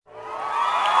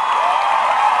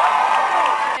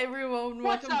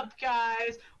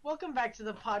Welcome back to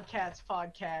the Podcats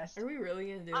Podcast. Are we really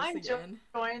gonna do this again?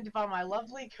 I'm joined by my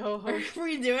lovely co-host. Are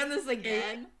we doing this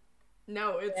again?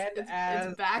 No,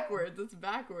 it's backwards. It's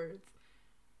backwards.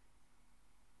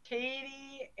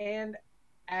 Katie and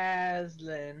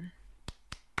Aslan.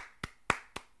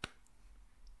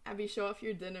 Abby, show off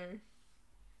your dinner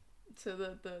so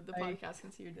that the podcast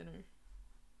can see your dinner.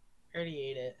 I already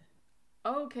ate it.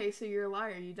 Oh, okay, so you're a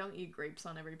liar. You don't eat grapes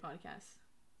on every podcast.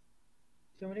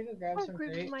 Do you want me to go grab some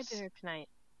grapes? This is my dinner tonight.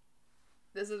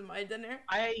 This is my dinner?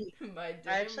 My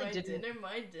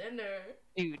dinner.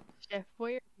 Dude, Chef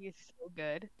Boyardee is so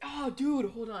good. Oh,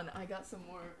 dude, hold on. I got some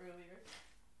more earlier.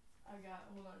 Hold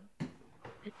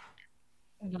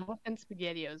on. Waffle and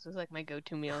SpaghettiOs was like my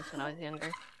go-to meals when I was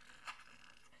younger.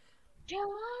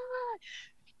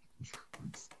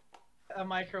 A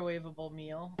microwavable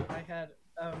meal. I had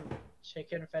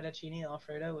chicken fettuccine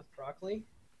alfredo with broccoli.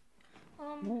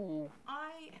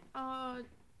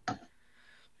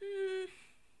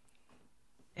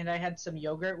 And I had some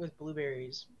yogurt with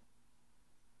blueberries.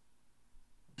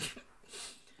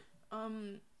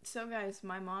 So guys,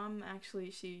 my mom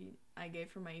actually, I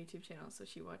gave her my YouTube channel, so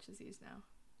she watches these now.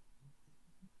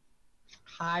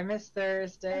 Hi, Miss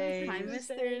Thursdays. Hi, Miss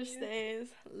Thursdays.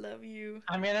 Love you.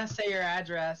 I'm gonna say your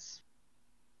address.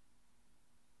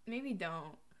 Maybe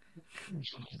don't.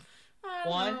 I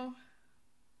don't know.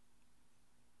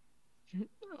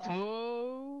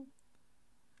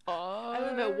 I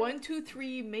live at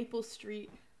 123 Maple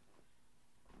Street.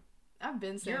 I've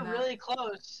been saying that. You're really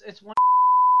close. It's one.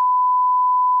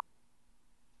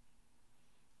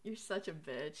 You're such a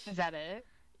bitch. Is that it?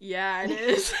 Yeah, it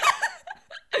is.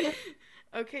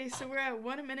 Okay, so we're at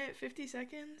 1 minute 50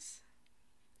 seconds.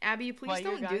 Abby, please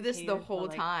don't do this the whole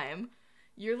time.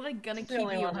 You're like gonna keep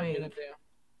me awake.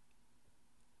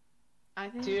 I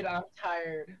think. Dude, I'm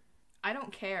tired. I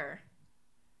don't care.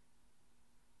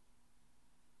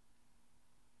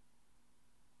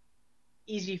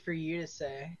 Easy for you to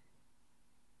say.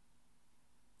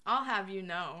 I'll have you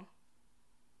know.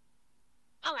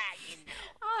 I'll have you know.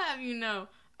 I'll have you know.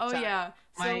 Oh, sorry. Yeah.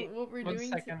 So what we're one doing...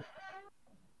 second.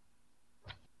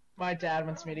 My dad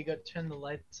wants me to go turn the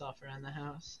lights off around the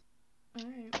house.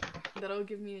 Alright. That'll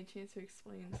give me a chance to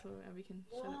explain so Abby can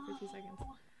shut up for 2 seconds.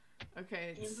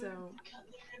 Okay, so...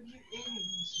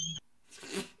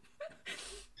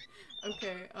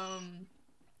 Okay,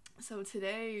 so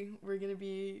today we're gonna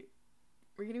be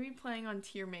playing on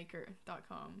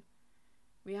tiermaker.com.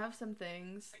 We have some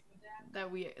things that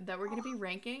we're gonna be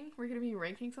ranking. We're gonna be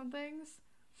ranking some things.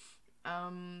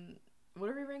 What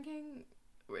are we ranking?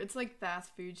 It's like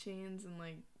fast food chains and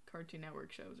like Cartoon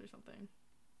Network shows or something.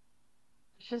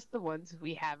 It's just the ones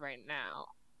we have right now.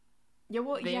 Yeah,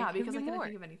 well, yeah, because I couldn't couldn't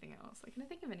think of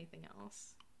anything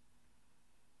else.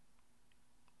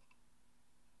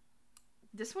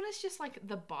 This one is just like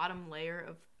the bottom layer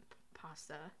of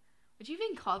pasta. Would you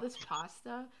even call this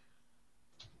pasta?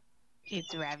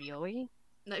 It's ravioli.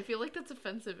 I feel like that's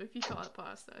offensive if you call it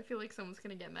pasta. I feel like someone's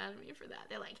gonna get mad at me for that.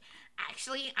 They're like,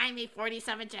 actually, I'm a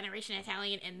 47th generation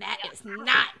Italian, and that is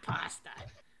not pasta.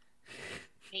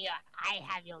 Yeah, I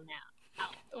have you now.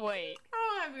 Oh, wait.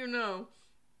 I'll have you know.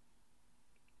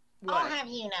 What? I'll have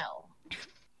you know.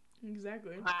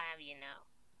 Exactly. I'll have you know.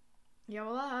 Yeah,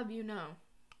 well, I'll have you know.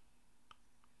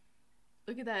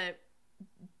 Look at that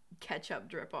ketchup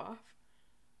drip off.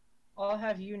 I'll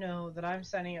have you know that I'm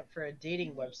signing up for a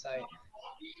dating website.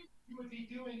 You would be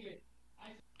doing it.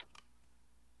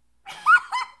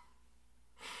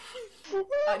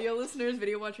 Audio listeners,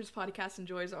 video watchers, podcast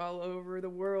enjoys all over the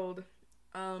world.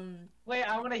 Wait,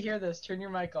 I want to hear this. Turn your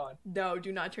mic on. No,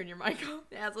 do not turn your mic on.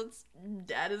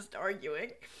 Dad is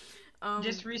arguing.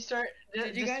 Just restart.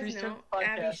 Did you guys restart know? the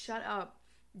podcast. Abby, shut up.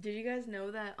 Did you guys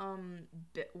know that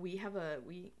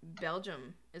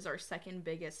Belgium is our second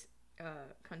biggest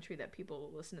country that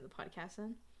people listen to the podcast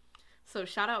in? So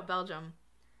shout out Belgium.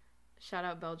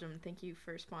 Thank you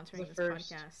for sponsoring this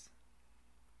podcast.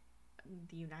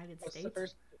 The United States. The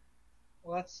first?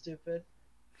 Well, that's stupid.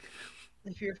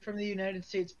 If you're from the United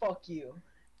States, fuck you.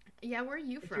 Yeah, where are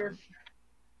you from? You're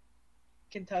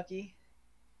Kentucky.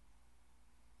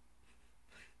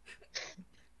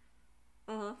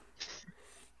 Uh-huh.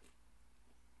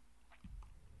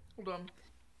 Hold on.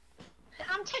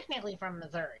 I'm technically from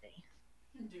Missouri.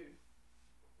 Dude.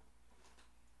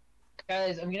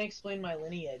 Guys, I'm gonna explain my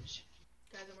lineage.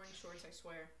 Guys, I'm wearing shorts, I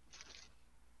swear.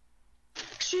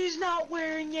 She's not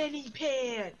wearing any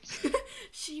pants!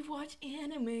 She watch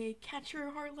anime. Catch her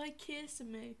heart like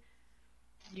kissing.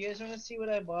 You guys wanna see what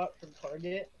I bought from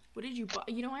Target? What did you buy?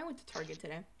 You know, I went to Target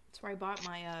today. That's where I bought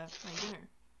my dinner.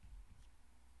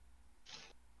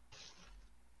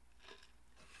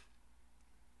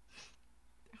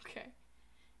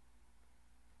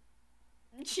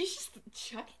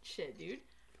 chucking shit, dude.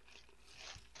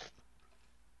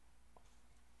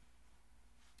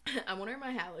 I'm wearing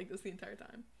my hat like this the entire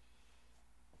time.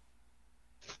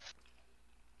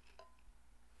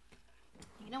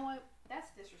 You know what? That's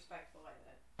disrespectful like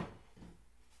that.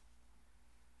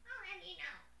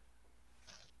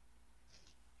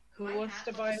 Who My wants hat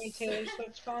to buy me looks- Taylor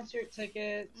Swift concert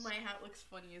tickets? My hat looks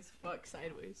funny as fuck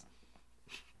sideways.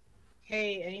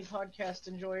 Hey, any podcast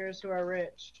enjoyers who are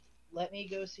rich, let me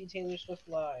go see Taylor Swift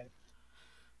live.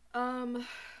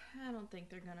 I don't think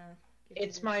they're gonna.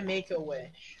 It's my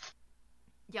make-a-wish.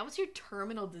 Yeah, what's your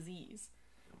terminal disease?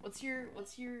 What's your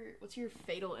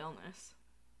fatal illness?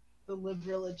 The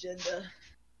liberal agenda.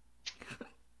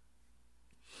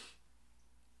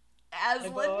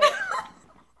 Aslan.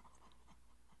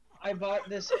 I bought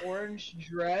this orange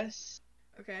dress.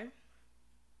 Okay.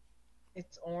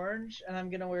 It's orange, and I'm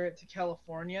gonna wear it to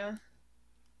California.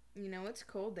 You know it's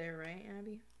cold there, right,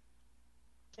 Abby?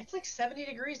 It's like 70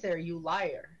 degrees there, you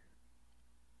liar.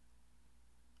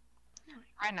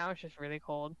 Right now it's just really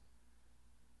cold.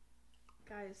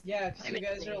 Guys. Yeah, because you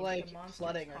guys are like The monster's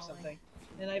flooding or calling. something.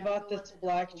 And I Yeah, bought go this let the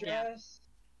black dog- Yeah. dress.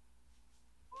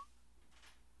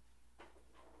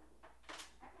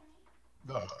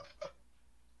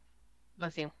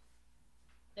 Bless you.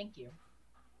 Thank you.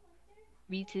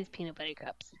 Reese's peanut butter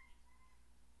cups.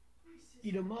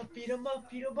 Beat 'em up, beat 'em up,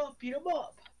 beat 'em up, beat 'em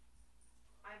up.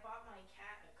 I bought my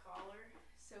cat a collar,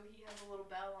 so he has a little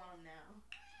bell on him now.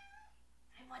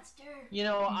 Hi, Monster. You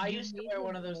know, I You used to made wear him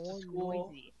one of those to more school.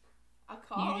 noisy. A You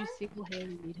collar? just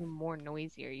single-handedly made him more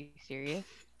noisy. Are you serious?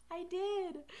 I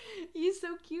did. He's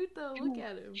so cute though. Look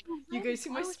at him. You guys see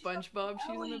my SpongeBob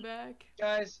shoes on the back?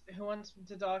 Guys, who wants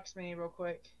to dox me real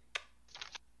quick?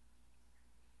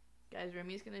 Guys,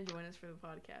 Remy's gonna join us for the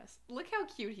podcast. Look how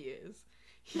cute he is.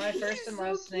 My He's first and so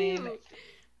last name. cute.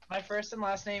 My first and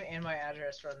last name and my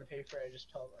address are on the paper I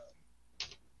just pulled up.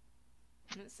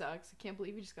 It sucks. I can't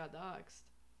believe you just got doxxed.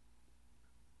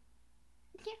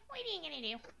 Yeah, what are you gonna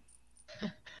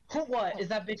do? What? Is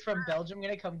that bitch from Belgium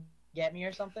gonna come get me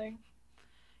or something?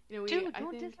 You know, Dude, I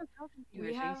don't think disrespect we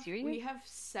viewers. Are have you serious? we have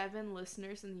 7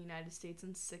 listeners in the United States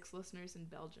and 6 listeners in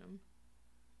Belgium.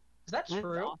 Is that That's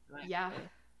true? awesome, Yeah. actually.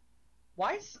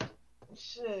 Why?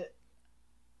 Shit.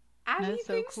 Abby That's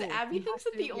so thinks cool. Abby We thinks have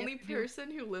that to- the we have only to do-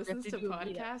 person who listens to do a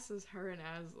meetup. podcasts is her and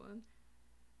Aslan.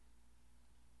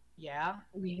 Yeah.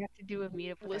 We have to do a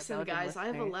meetup with our Listen, Belgian guys, I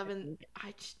have listeners. 11.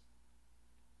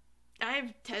 I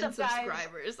have 10 What's up, guys?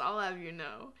 subscribers. I'll have you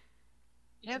know.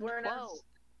 You have We're in 12.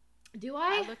 Do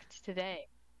I I? looked today.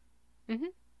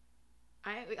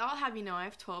 I'll have you know. I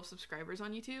have 12 subscribers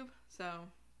on YouTube.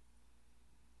 So.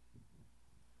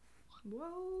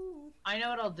 Whoa. I know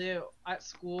what I'll do. At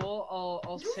school,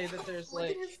 I'll say that there's Look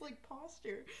like. at his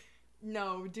posture.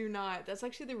 No, do not. That's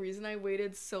actually the reason I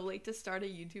waited so late to start a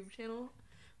YouTube channel.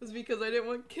 Was because I didn't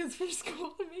want kids from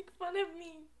school to make fun of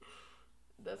me.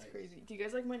 That's crazy. Do you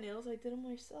guys like my nails? I did them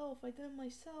myself.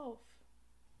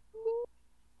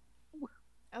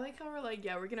 I like how we're like,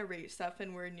 yeah, we're gonna rate stuff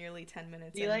and we're nearly 10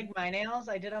 minutes Do you in. like my nails?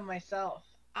 I did them myself.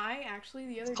 I actually,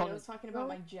 the other It's day, called- was talking about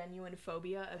my genuine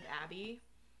phobia of Abby.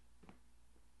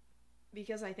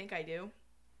 Because I think I do.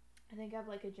 I think I have,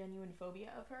 like, a genuine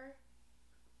phobia of her.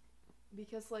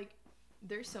 Because, like,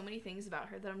 there's so many things about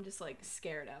her that I'm just, like,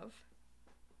 scared of.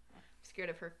 I'm scared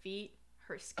of her feet,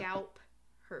 her scalp,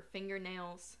 her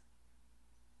fingernails.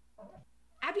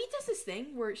 Abby does this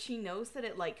thing where she knows that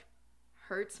it, like,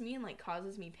 hurts me and, like,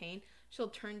 causes me pain. She'll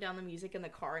turn down the music in the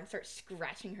car and start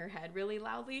scratching her head really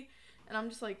loudly. And I'm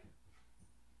just like...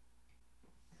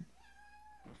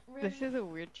 This is a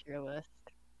weird tier list.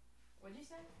 What'd you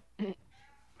say?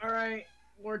 Alright,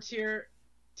 more tier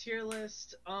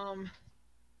list. My Aslan,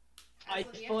 you have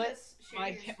foot, to share my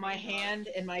your screen, my dog. hand,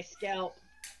 and my scalp.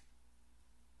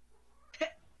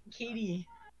 Katie.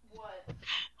 What?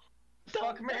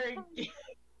 Fuck Mary.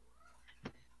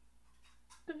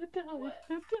 Don't tell her. What?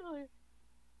 Don't tell her.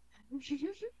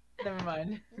 Never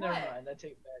mind. Never What? mind. I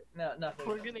take it back. No, nothing.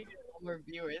 We're gonna get more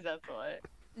viewers, that's why.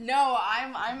 No,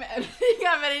 I'm editing.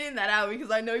 I'm editing that out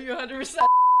because I know you 100%.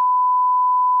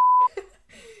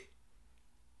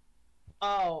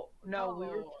 Oh no, we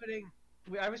were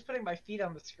Oh. I was putting my feet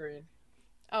on the screen.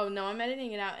 Oh no, I'm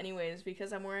editing it out anyways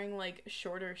because I'm wearing like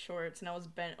shorter shorts and I was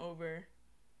bent over.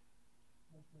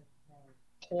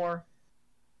 Whore.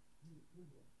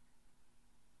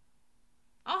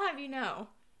 I'll have you know.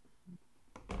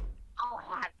 I'll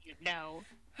have you know.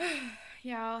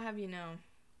 Yeah, I'll have you know.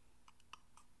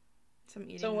 So I'm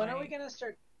eating. So when are my- we gonna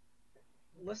start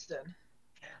listing?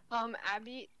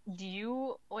 Abby, do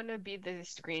you want to be the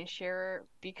screen sharer?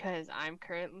 Because I'm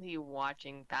currently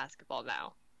watching basketball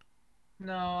now.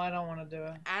 No, I don't want to do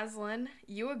it. Aslan,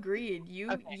 you agreed.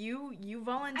 You Okay. you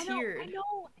volunteered. I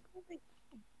know.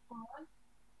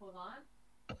 Hold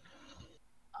on.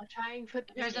 I'll try and put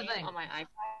Here's the thing. on my iPad,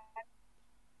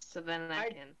 so then I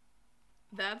can.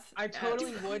 I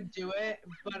totally would do it,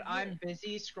 but I'm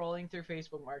busy scrolling through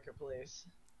Facebook Marketplace.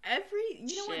 You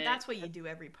know what? Shit. That's what you do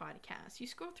every podcast. You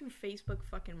scroll through Facebook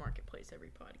fucking Marketplace every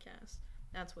podcast.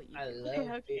 That's what you do. I love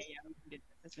Okay, Facebook. yeah, we can do this.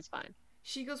 This is fine.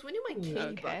 She goes, when do my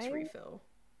Katie bucks Okay. refill?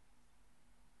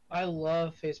 I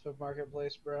love Facebook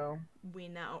Marketplace, bro. We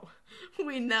know.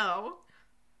 We know.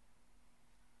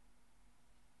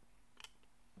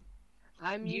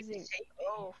 I'm You using. take-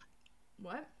 Oh,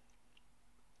 What?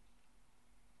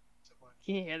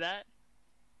 can you hear that?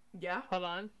 Yeah. Hold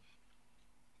on.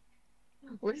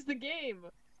 Where's the game?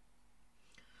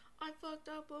 I fucked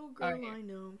up, oh girl. Okay. I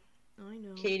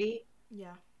know. Katie,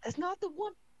 Yeah. That's not the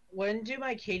one. when do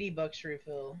my Katie bucks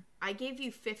refill? I gave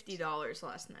you $50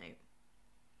 last night.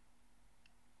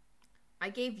 I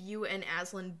gave you and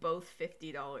Aslan both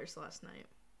 $50 last night.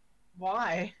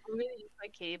 Why? I'm gonna use my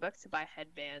Katie bucks to buy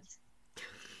headbands.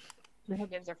 The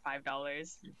headbands are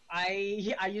 $5.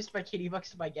 I used my Katie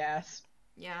bucks to buy gas.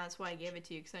 Yeah, that's why I gave it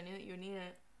to you, because I knew that you would need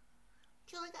it.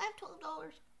 She's like, I have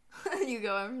 $12. You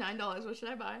go, I have $9. What should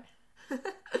I buy?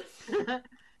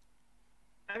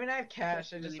 I mean, I have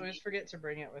cash. I just Really always neat. forget to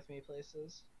bring it with me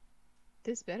places.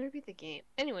 This better be the game.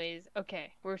 Anyways,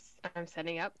 okay, I'm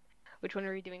setting up. Which one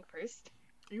are we doing first?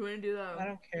 You want to do I that?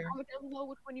 don't care. Comment down below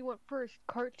which one you want first: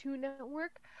 Cartoon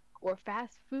Network or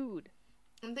fast food.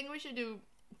 I'm thinking we should do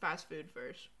fast food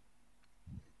first.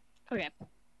 Okay.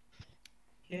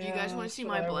 Do you guys want to that's see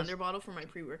what my I was- blender bottle for my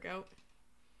pre-workout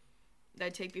that I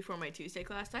take before my Tuesday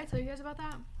class? Did I tell you guys about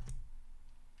that?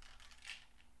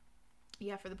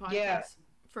 Yeah, for the podcast. Yeah.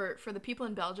 For the people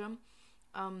in Belgium,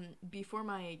 before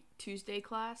my Tuesday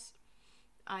class,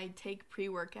 I take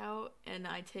pre-workout and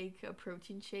I take a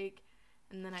protein shake,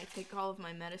 and then I take all of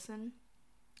my medicine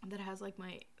that has like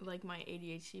my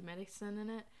ADHD medicine in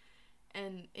it,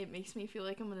 and it makes me feel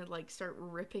like I'm gonna like start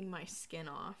ripping my skin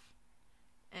off.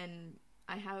 And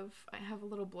I have a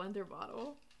little blender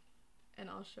bottle, and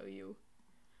I'll show you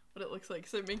what it looks like.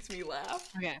 So it makes me laugh.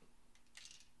 Okay.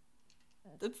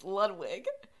 It's Ludwig.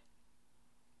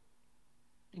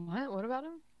 What? What about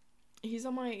him? He's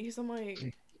on my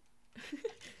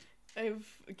I have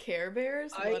Care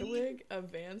Bears, I- Ludwig, a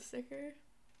Van sticker.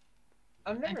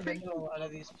 I've never I been to a forget- lot of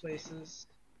these places.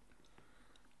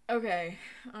 Okay,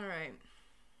 alright.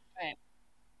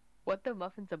 What the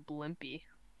muffin's a blimpy?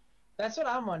 That's what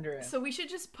I'm wondering. So we should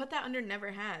just put that under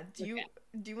never had. Do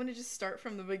you want to just start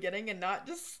from the beginning and not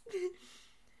just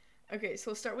Okay, so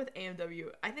we'll start with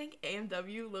AMW. I think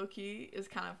AMW low-key is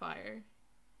kind of fire.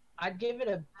 I'd give it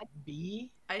a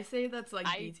B, I say that's like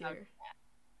I- B tier.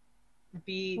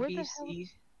 B, Where B, the C.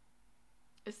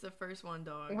 It's the first one,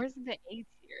 dog. Where's the A tier?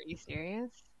 Are you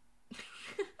serious?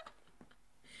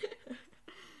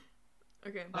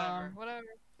 Okay, Whatever.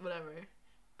 whatever.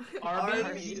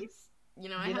 Arby's? You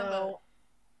know, I You have know,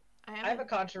 I I have a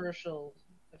controversial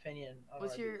opinion on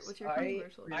What's your Arby's.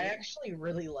 controversial I opinion? actually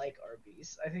really like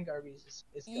Arby's. I think Arby's is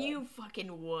good. You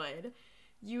fucking would.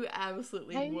 You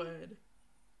absolutely I- would.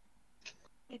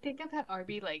 I think I've had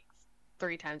RB like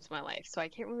 3 times in my life, so I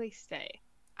can't really say.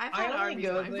 I've I had only Arby's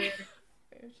go my there-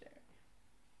 fair share.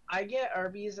 I get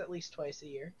Arby's at least twice a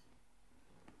year.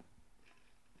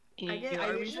 I get I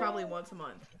Arby's usually- probably once a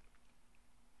month.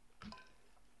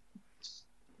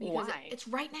 Because Why? it's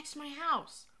right next to my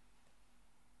house.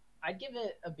 I'd give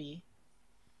it a B.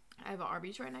 I have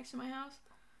Arby's right next to my house.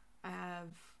 I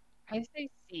say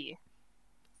C.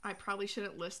 probably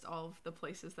shouldn't list all of the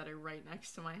places that are right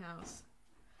next to my house.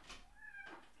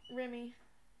 Remy.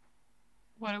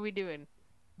 What are we doing?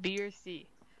 B or C?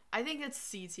 I think it's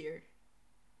C tier.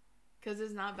 Because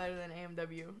it's not better than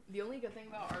AMW. The only good thing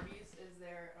about Arby's is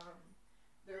their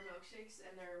milkshakes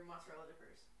and their mozzarella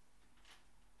dippers.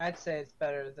 I'd say it's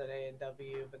better than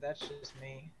A&W, but that's just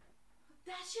me.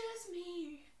 That's just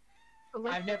me.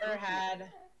 I've never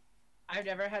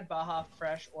had Baja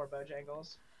Fresh or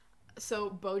Bojangles.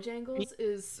 So Bojangles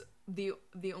is the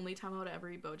only time I would ever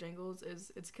eat Bojangles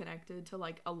is it's connected to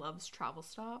like a Love's travel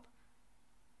stop.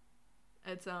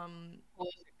 It's Well,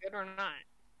 is it good or not?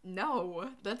 no,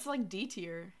 that's like D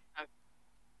tier.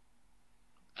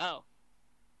 Oh.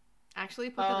 Actually,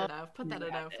 put that at F. Put you that at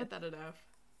got F. Put that at F.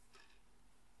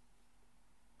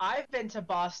 I've been to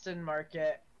Boston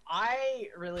Market. I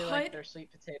really like Put- their sweet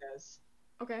potatoes.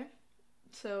 Okay.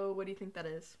 So what do you think that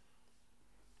is?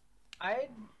 I'd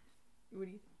What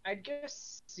do you? I'd go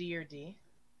C or D.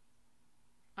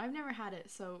 I've never had it,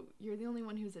 so you're the only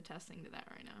one who's attesting to that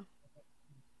right now.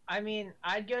 I mean,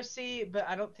 I'd go see, but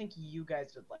I don't think you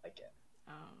guys would like it.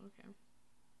 Oh, okay.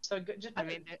 So just I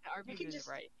mean, Arby's is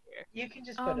right here. you can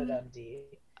just put it on D.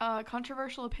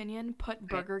 Controversial opinion, put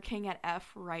Burger King at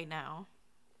F right now.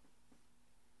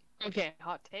 Okay,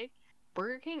 hot take.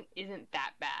 Burger King isn't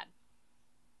that bad.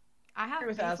 I have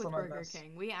with beef with Aslan on Burger this.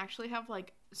 King. We actually have,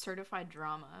 like, certified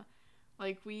drama.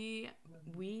 Like, we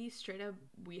straight up,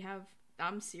 we have,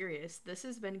 I'm serious. This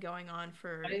has been going on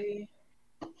for 8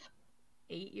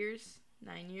 years,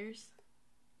 9 years.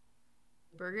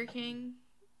 Burger King,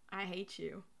 I hate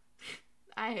you.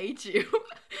 I hate you.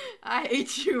 I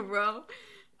hate you, bro.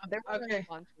 Okay.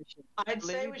 I'd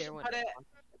say we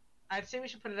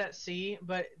should put it at C,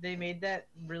 but they made that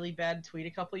really bad tweet a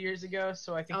couple years ago,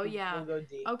 so I think we'll go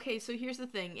D. Okay, so here's the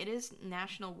thing. It is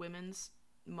National Women's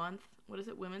Month. What is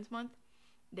it? Women's Month?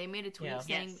 They made a tweet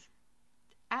saying,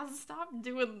 stop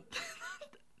doing...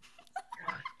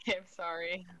 I'm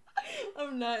sorry.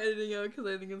 I'm not editing out because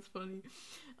I think it's funny.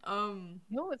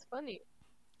 No, it's funny.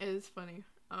 It is funny.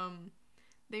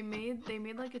 They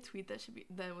made like a tweet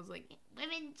that was like,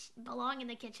 Women belong in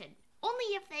the kitchen. Only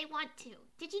if they want to.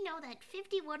 Did you know that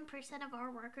 51% of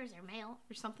our workers are male?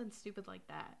 or something stupid like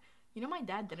that. You know, my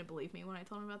dad didn't believe me when I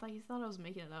told him about that. He thought I was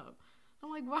making it up. I'm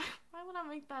like, why would I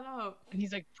make that up? And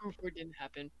he's like, proof it didn't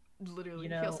happen. Literally.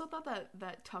 He also thought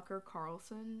that Tucker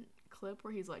Carlson clip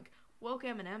where he's like, woke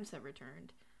M&Ms have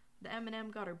returned. The M&M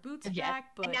got her boots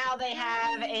back, but... And now they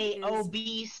have a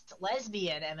obese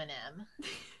lesbian M&M.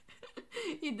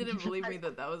 He didn't believe me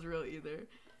that was real either.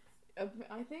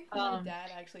 I think my dad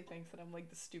actually thinks that I'm like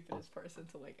the stupidest person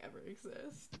to like ever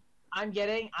exist. I'm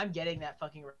getting that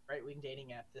fucking right-wing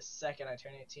dating app this second I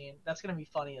turn 18. That's gonna be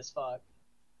funny as fuck.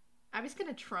 I'm just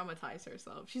gonna traumatize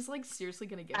herself. She's like seriously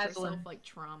gonna give Aslan. herself like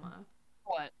trauma.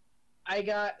 What?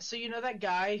 So you know that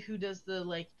guy who does the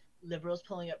like liberals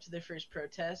pulling up to their first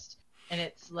protest, and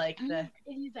it's like the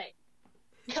He's like,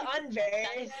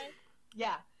 Converse.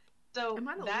 Yeah. So Am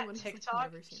I the only that one who's, like,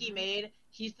 TikTok never seen he that? made,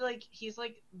 he's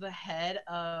like the head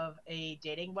of a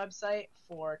dating website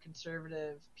for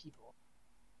conservative people,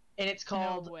 and it's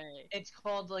called no way.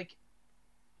 like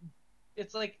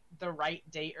it's like the right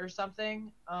date or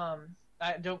something. I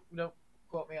don't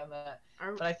quote me on that,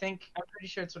 but I'm pretty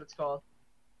sure it's what it's called.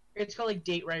 It's called like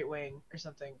Date Right Wing or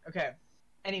something. Okay.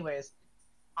 Anyways,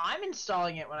 I'm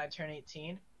installing it when I turn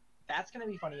 18. That's gonna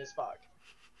be funny as fuck.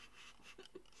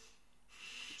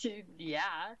 Dude,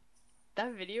 yeah.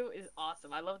 That video is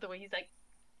awesome. I love the way he's like,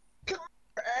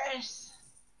 Converse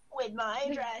with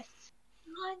my dress.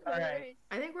 Alright.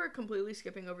 I think we're completely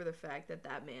skipping over the fact that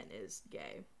man is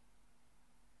gay.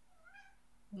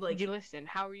 Like, you listen,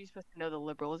 how are you supposed to know the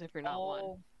liberals if you're not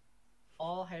one?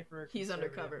 All hyper He's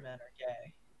undercover. men are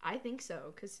gay. I think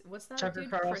so, because what's that Tucker dude?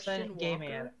 Carlson, Christian gay Walker?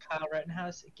 man. Kyle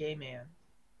Rittenhouse, gay man.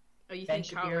 Oh, you Ben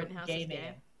think Kyle Shapiro, Rittenhouse gay is gay?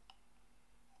 man.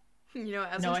 You know, No,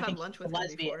 Aslan's I had think lunch he's with him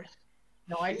lesbian. before.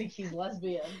 No, I think he's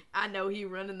lesbian. I know he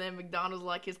running that McDonald's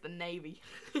like it's the Navy.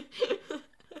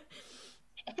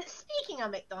 Speaking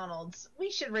of McDonald's,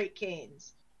 we should rate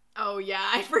Cane's. Oh yeah,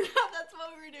 I forgot that's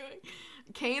what we were doing.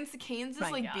 Cane's is My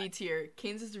like God. B tier.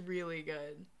 Cane's is really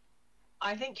good.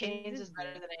 I think Cane's is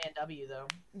better than A&W though.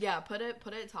 Yeah, put it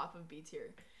top of B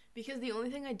tier. Because the only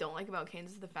thing I don't like about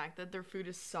Cane's is the fact that their food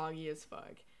is soggy as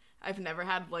fuck. I've never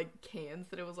had like Cane's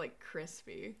that it was like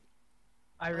crispy.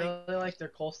 I really like their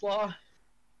coleslaw.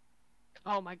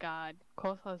 Oh my god.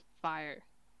 Coleslaw's fire.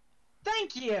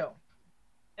 Thank you!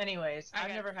 Anyways, I I've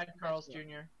got never you. had Carl's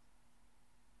Jr.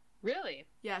 Really?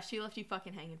 Yeah, she left you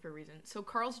fucking hanging for a reason. So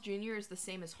Carl's Jr. is the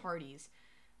same as Hardee's.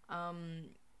 I've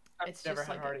It's never just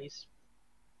had like Hardee's.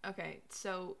 Okay,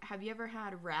 so have you ever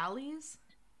had Rallies?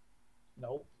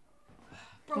 Nope.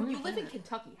 Bro, you live in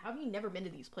Kentucky. How have you never been to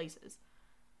these places?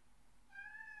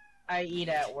 I eat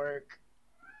at work.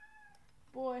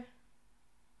 Boy.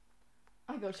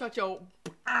 I go, shut your...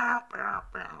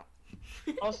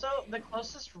 Also, the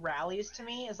closest Rallies to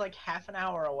me is like half an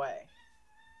hour away.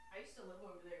 I used to live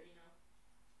over there, you know.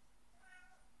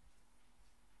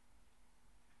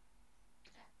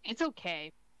 It's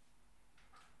okay.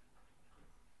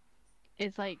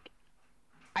 It's like,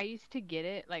 I used to get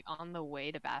it like on the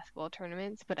way to basketball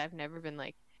tournaments, but I've never been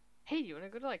like, hey, do you want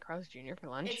to go to like Carl's Jr. for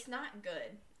lunch? It's not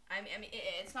good. I mean,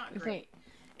 it's not It's great.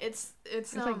 It's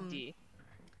like D.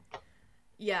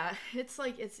 Yeah,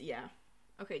 yeah.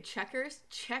 Okay, Checkers.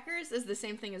 Checkers is the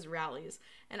same thing as Rallies,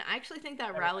 and I actually think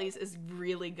that Rallies is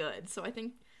really good. So I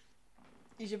think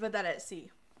you should put that at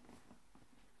C.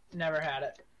 Never had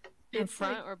it. In It's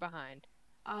front like, or behind?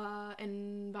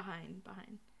 and behind.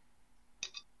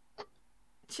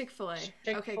 Chick-fil-A.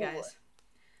 Chick-fil-A. Okay, guys.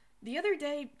 The other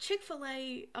day,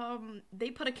 Chick-fil-A, they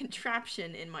put a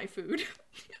contraption in my food.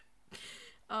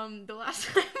 The last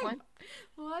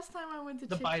time I went to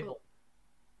the Bible.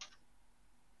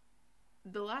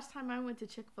 The last time I went to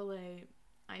Chick-fil-A,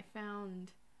 I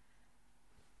found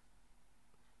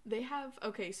they have,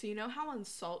 okay, so you know how on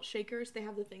salt shakers they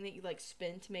have the thing that you like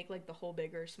spin to make like the hole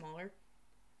bigger or smaller?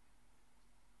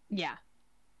 Yeah.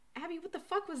 Abby, what the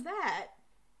fuck was that?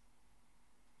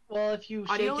 Well, if you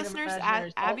audio shake listeners,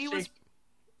 an imaginary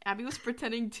Abby was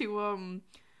pretending to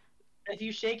If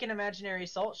you shake an imaginary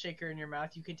salt shaker in your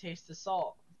mouth, you can taste the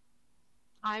salt.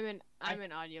 I'm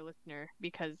an audio listener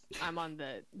because I'm on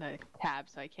the tab,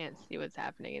 so I can't see what's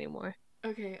happening anymore.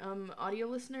 Okay, audio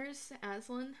listeners,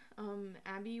 Aslan,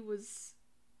 Abby was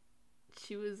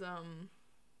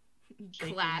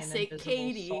classic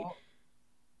Katie. Salt.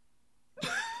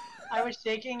 I was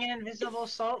shaking an invisible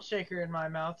salt shaker in my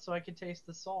mouth so I could taste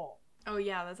the salt. Oh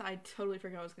yeah, I totally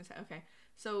forgot what I was gonna say. Okay,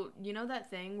 so you know that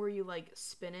thing where you like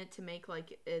spin it to make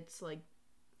like it's like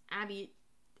Abby,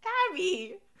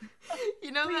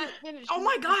 you know that? Oh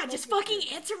my god, just fucking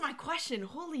answer my question.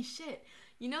 Holy shit.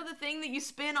 You know the thing that you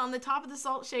spin on the top of the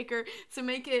salt shaker to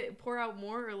make it pour out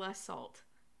more or less salt?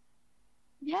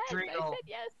 Yes, I said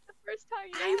yes the first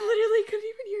time. I literally couldn't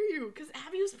even hear you because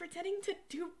Abby was pretending to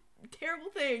do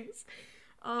terrible things.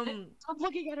 Stop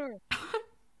looking at her.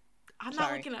 I'm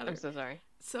not looking at her. I'm so sorry.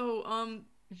 So,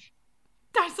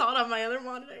 I saw it on my other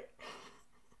monitor.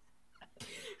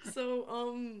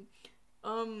 So,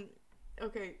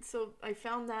 okay, so I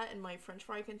found that in my french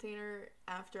fry container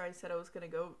after I said I was gonna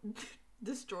go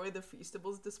destroy the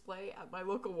Feastables display at my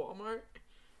local Walmart.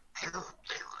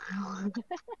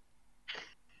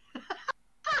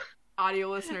 Audio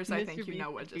listeners, I think you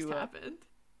know what just happened.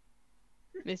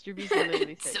 Mr. Beast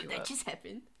literally set so you that up. just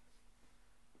happened.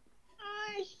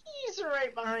 He's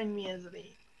right behind me, isn't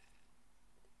he?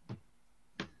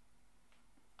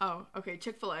 Oh, okay,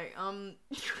 Chick-fil-A. I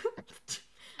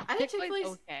think Chick-fil-A's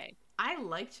okay. I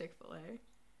like Chick-fil-A.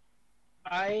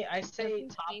 I say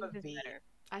top of B. Better.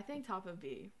 I think top of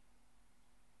B.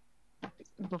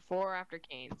 Before or after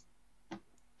Cane's?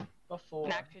 Before.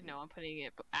 And actually, no, I'm putting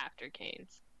it after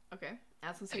Cane's. Okay,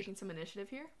 Aslan's taking some initiative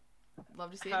here.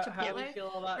 Love to see it. How Chipotle. do you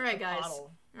feel about All right, guys. Chipotle?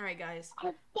 All right, guys.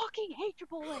 I fucking hate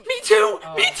Chipotle. Me too.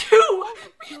 Oh. Me too.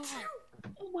 Me too.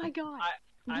 Oh my god.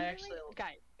 I actually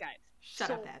guys.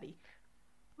 Shut up, Abby.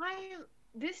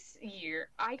 This year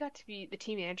I got to be the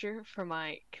team manager for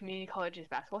my community college's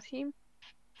basketball team,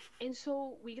 and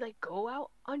so we like go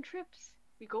out on trips.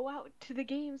 We go out to the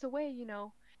games away, you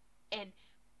know, and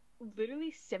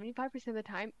literally 75% of the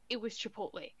time it was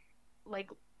Chipotle, like,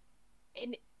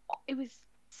 and it was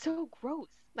so gross.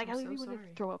 Like I really want to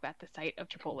throw up at the sight of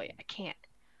Chipotle. I can't.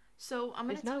 So I'm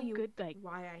gonna tell you good,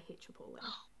 why I hate Chipotle.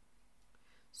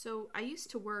 So I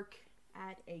used to work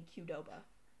at a Qdoba,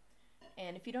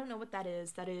 and if you don't know what that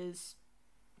is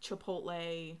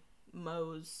Chipotle,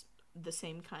 Moe's, the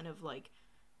same kind of like,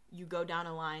 you go down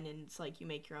a line and it's like you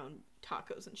make your own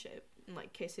tacos and shit, and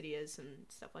like quesadillas and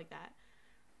stuff like that.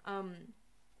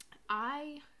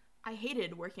 I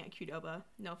hated working at Qdoba.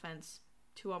 No offense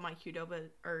to all my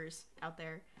Qdoba-ers out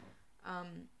there.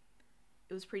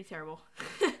 It was pretty terrible.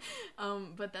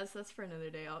 But that's for another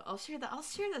day. I'll share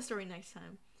that story next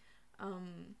time.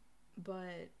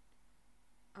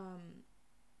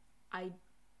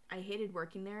 I hated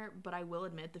working there, but I will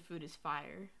admit the food is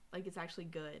fire. Like, it's actually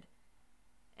good.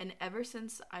 And ever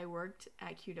since I worked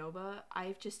at Qdoba,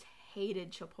 I've just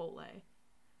hated Chipotle.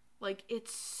 Like,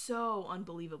 it's so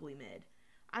unbelievably mid.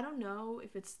 I don't know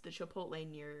if it's the Chipotle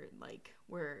near, like,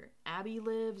 where Abby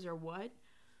lives or what,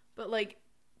 but, like,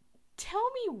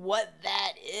 tell me what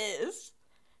that is.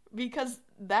 Because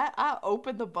I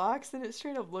opened the box and it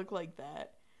straight up looked like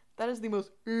that. That is the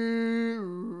most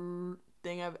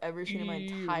thing I've ever seen in my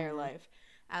entire life.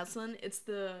 Aslan, it's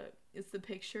the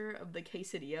picture of the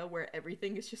quesadilla where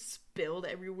everything is just spilled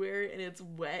everywhere and it's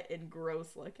wet and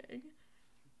gross looking.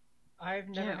 I've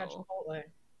never had Chipotle.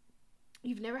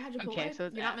 You've never had Chipotle? Okay, so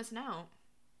you're not missing out.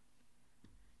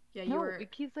 Yeah, no,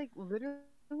 he's like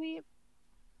literally.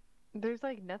 There's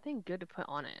like nothing good to put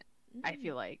on it. I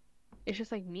feel like it's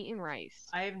just like meat and rice.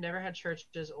 I have never had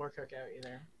Church's or Cookout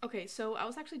either. Okay, so I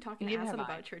was actually talking to Aslan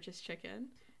about Church's chicken.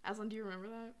 Aslan, do you remember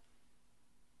that?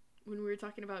 When we were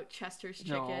talking about Chester's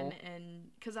chicken,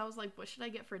 and because I was like, what should I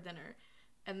get for dinner?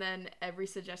 And then every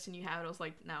suggestion you had, I was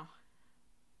like, no.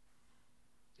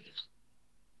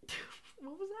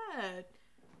 What was that?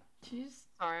 Jeez.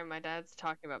 Sorry, my dad's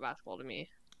talking about basketball to me.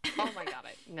 Oh my god,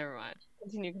 never mind.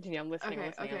 Continue. I'm listening.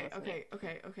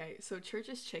 Okay. So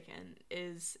Church's chicken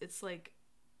it's like,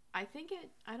 I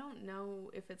don't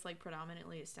know if it's like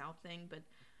predominantly a South thing, but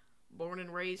born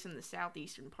and raised in the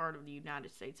southeastern part of the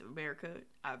United States of America,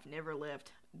 I've never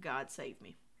left God save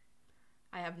me.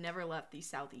 I have never left the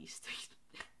Southeast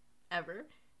ever.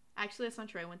 Actually, that's not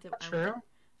true. I went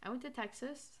to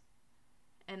Texas,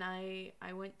 and I've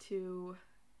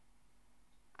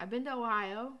been to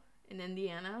Ohio and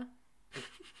Indiana.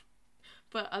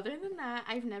 But other than that,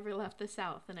 I've never left the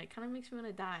South, and it kind of makes me want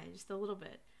to die just a little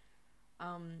bit.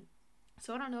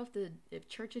 So I don't know if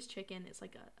Church's Chicken is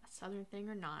like a Southern thing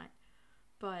or not.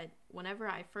 But whenever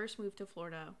I first moved to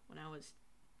Florida, when I was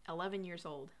 11 years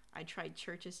old, I tried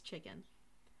Church's Chicken,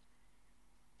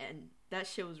 and that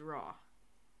shit was raw.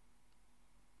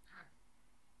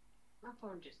 My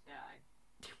phone just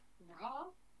died.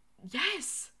 Raw?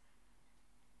 Yes!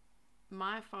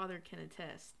 My father can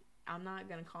attest. I'm not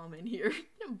gonna call him in here,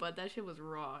 but that shit was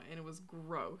raw, and it was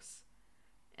gross.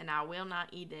 And I will not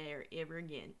eat there ever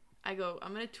again. I'm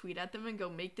gonna tweet at them and go,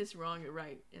 make this wrong or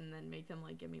right, and then make them,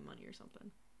 like, give me money or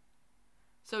something.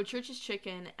 So, Church's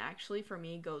Chicken, actually, for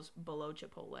me, goes below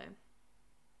Chipotle.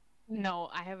 No,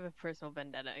 I have a personal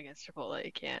vendetta against Chipotle. I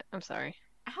can't. I'm sorry.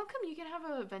 How come you can have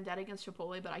a vendetta against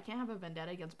Chipotle, but I can't have a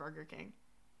vendetta against Burger King?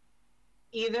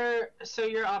 So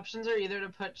your options are either to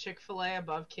put Chick-fil-A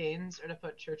above Cane's or to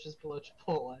put Church's below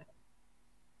Chipotle.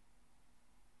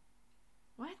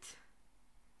 What?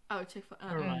 Oh,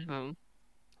 Chick-fil-A.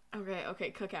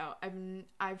 Okay, Cookout.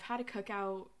 I've had a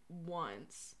Cookout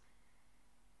once,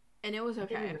 and it was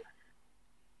okay.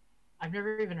 I've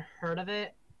never even heard of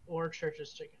it or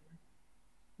Church's Chicken.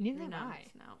 Neither have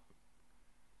I. No.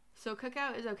 So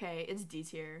Cookout is okay. It's D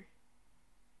tier.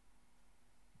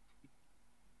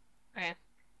 Okay.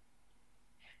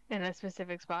 In a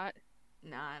specific spot?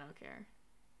 Nah, I don't care.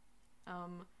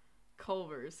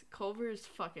 Culver's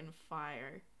fucking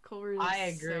fire. Culver's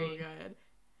is so good.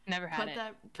 Never had it.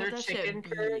 Put that chicken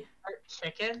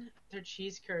shit curd, their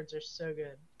cheese curds are so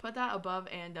good. Put that above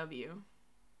A&W,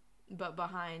 but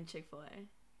behind Chick-fil-A.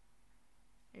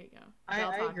 There you go. I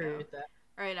agree with that.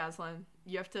 All right, Aslan,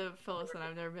 you have to fill us in.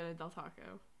 I've never been to Del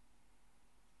Taco.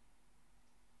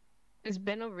 It's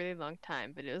been a really long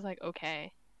time, but it was like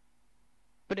okay.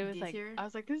 But it was D-tier? I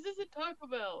was like, this isn't Taco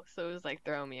Bell, so it was like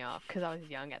throwing me off because I was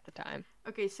young at the time.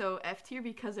 Okay, so F tier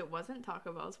because it wasn't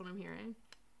Taco Bell is what I'm hearing.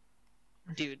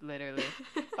 Dude, literally.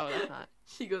 Oh, that's not.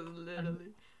 She goes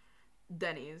literally.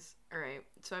 Denny's. All right.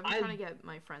 So I've been trying to get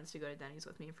my friends to go to Denny's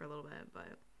with me for a little bit, but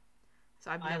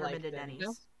so I've never been to Denny's.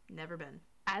 No? Never been.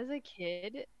 As a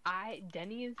kid,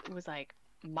 Denny's was like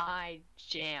my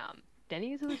jam.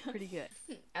 Denny's was pretty good.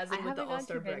 As in with the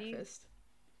All-Star breakfast.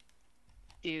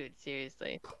 Dude,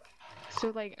 seriously. So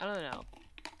like, I don't know.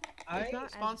 It's not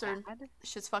sponsored.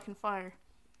 Shit's fucking fire.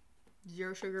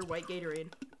 0 sugar white Gatorade.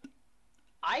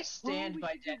 I stand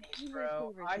by Denny's,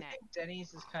 bro. I think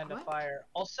Denny's is kind of fire.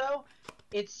 Also,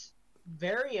 it's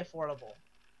very affordable.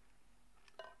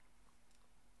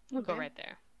 We'll go right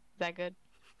there. Is that good?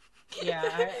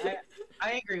 Yeah,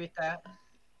 I agree with that.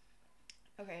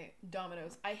 Okay,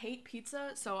 Domino's. I hate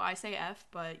pizza, so I say F,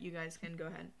 but you guys can go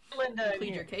ahead. Linda,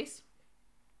 plead your case.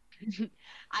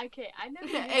 Okay, I never.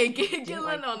 Hey, get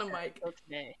Linda on the mic.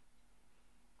 Today.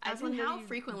 Aslan, how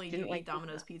frequently do you eat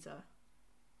Domino's pizza?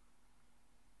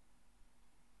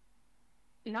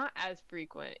 Not as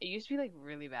frequent. It used to be like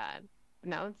really bad, but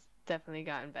now it's definitely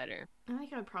gotten better. I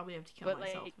think I would probably have to kill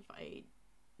myself if I ate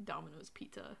Domino's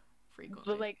pizza frequently.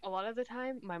 But like a lot of the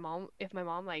time, if my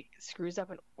mom like screws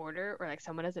up an order or like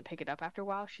someone doesn't pick it up after a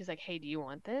while, she's like, "Hey, do you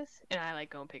want this?" And I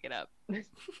like go and pick it up.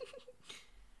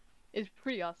 It's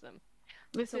pretty awesome.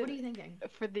 Listen, so what are you thinking?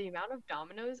 For the amount of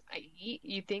Domino's I eat,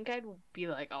 you think I'd be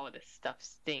like, "Oh, this stuff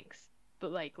stinks,"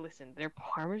 but like, listen, their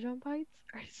Parmesan bites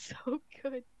are so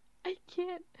good. I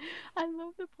can't. I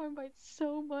love the Parm bites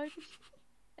so much.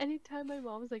 Anytime my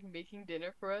mom's like making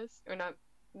dinner for us, or not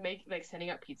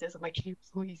sending out pizzas, I'm like, can you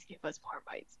please give us Parm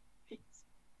bites, please?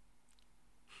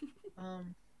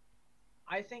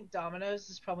 I think Domino's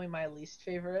is probably my least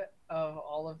favorite of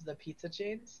all of the pizza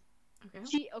chains. Okay.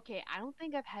 See, okay, I don't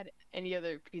think I've had any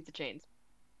other pizza chains.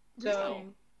 So,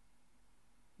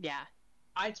 yeah,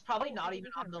 it's probably not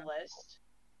even on the list.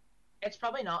 It's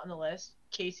probably not on the list.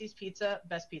 Casey's Pizza,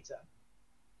 best pizza.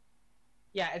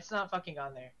 Yeah, it's not fucking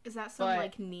on there. Is that some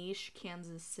like niche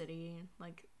Kansas City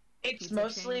like? It's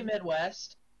mostly chain?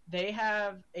 Midwest. They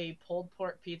have a pulled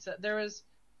pork pizza. There was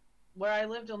where I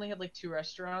lived only had like 2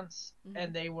 restaurants,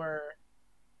 and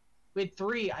we had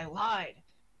 3. I lied.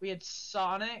 We had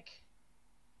Sonic,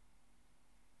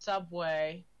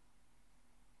 Subway,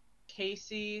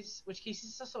 Casey's, which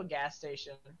Casey's is also a gas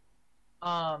station.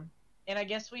 And I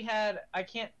guess we had I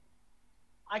can't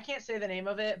say the name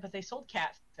of it, but they sold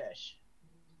catfish.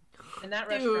 In that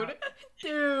restaurant.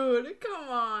 Dude, come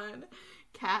on.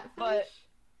 Catfish?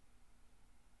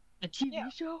 A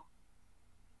TV show?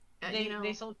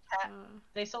 They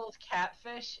sold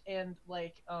catfish and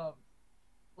like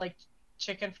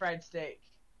chicken fried steak.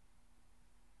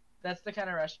 That's the kind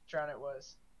of restaurant it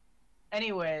was.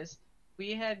 Anyways,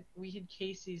 we had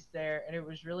Casey's there, and it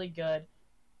was really good.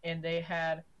 And they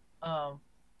had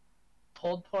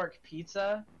pulled pork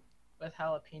pizza with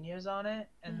jalapenos on it,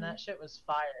 and that shit was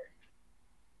fire.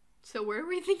 So where are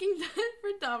we thinking that for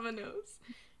Domino's?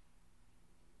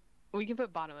 We can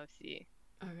put bottom of C.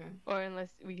 Okay. Or unless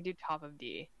we can do top of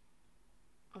D.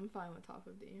 I'm fine with top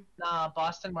of D. Nah,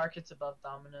 Boston Market's above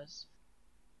Domino's.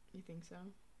 You think so?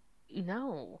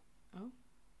 No. Oh.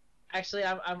 Actually,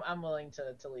 I'm willing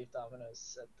to leave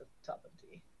Domino's at the top of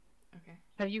D. Okay.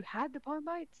 Have you had the Parm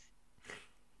Bites?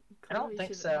 I don't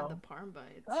think so. The Parm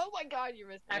Bites. Oh my god, you're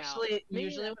missing out. Actually,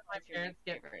 usually when my parents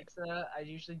get pizza, I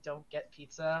usually don't get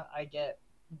pizza. I get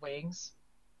wings.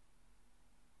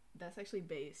 That's actually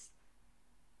based.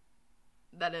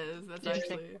 That's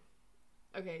actually.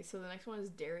 Okay, so the next one is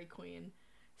Dairy Queen.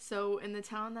 So in the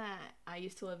town that I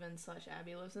used to live in /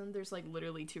 Abby lives in, there's like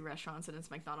literally 2 restaurants, and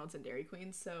it's McDonald's and Dairy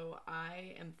Queen. So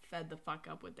I am fed the fuck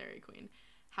up with Dairy Queen.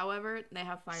 However, they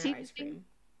have fire ice cream.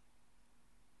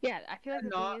 Yeah, I feel like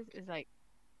the thing is like,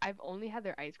 I've only had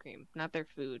their ice cream, not their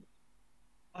food.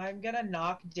 I'm gonna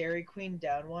knock Dairy Queen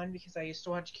down one because I used to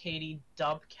watch Katie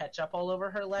dump ketchup all over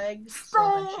her legs so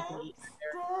then she could eat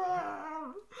Dairy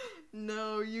Queen.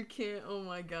 No, you can't. Oh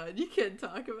my god, you can't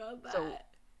talk about that. So,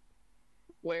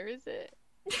 where is it?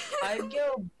 I'd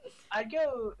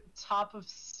go top of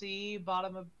C,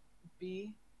 bottom of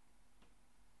B.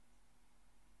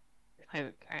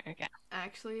 Okay.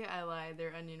 Actually, I lied.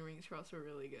 Their onion rings are also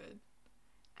really good.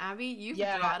 Abby, you've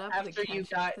brought up the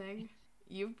ketchup thing.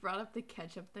 You've brought up the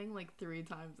ketchup thing like 3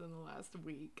 times in the last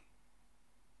week.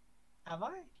 Have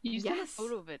I? You sent a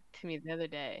photo of it to me the other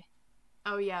day.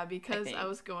 Oh yeah, because I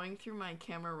was going through my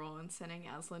camera roll and sending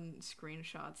Aslan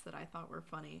screenshots that I thought were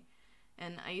funny.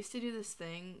 And I used to do this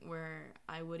thing where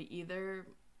I would either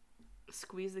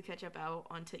squeeze the ketchup out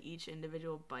onto each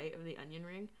individual bite of the onion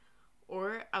ring,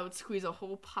 or I would squeeze a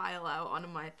whole pile out onto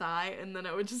my thigh, and then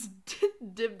I would just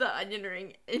dip the onion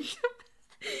ring into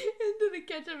the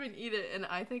ketchup and eat it. And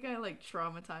I think I like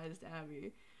traumatized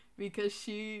Abby because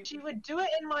she would do it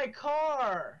in my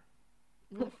car.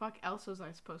 Where the fuck else was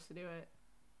I supposed to do it?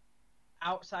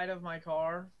 Outside of my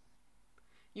car.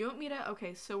 You want me to?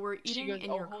 Okay, so we're eating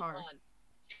in your car. On.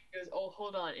 She goes, oh,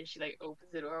 hold on, and she like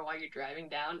opens the door while you're driving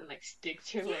down and like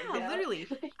sticks your leg out. Yeah, literally.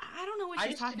 I don't know what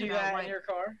she's talking about. I used to do that in your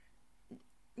car.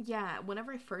 Yeah,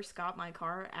 whenever I first got my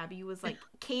car, Abby was like,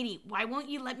 Katie, why won't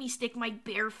you let me stick my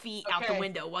bare feet out the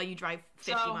window while you drive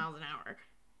 50 miles an hour?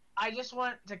 I just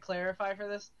want to clarify for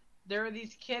this. There were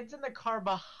these kids in the car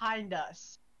behind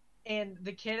us, and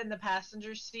the kid in the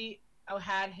passenger seat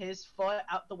had his foot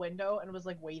out the window and was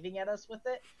like waving at us with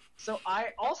it. So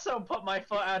I also put my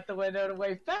foot out the window to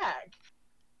wave back.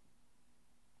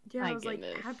 Yeah, I was like,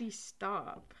 Abby,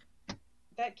 stop.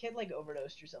 That kid like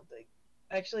overdosed or something.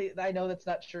 Actually, I know that's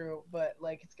not true, but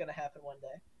like it's gonna happen one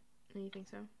day. You think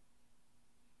so?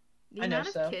 The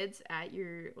amount of kids at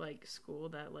your like school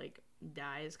that like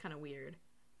die is kind of weird.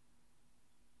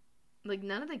 Like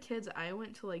none of the kids I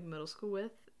went to like middle school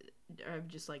with have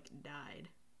just like died.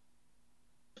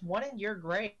 One in your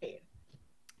grade.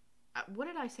 What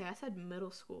did I say? I said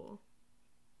middle school.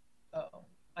 Oh,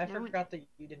 I forgot that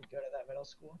you didn't go to that middle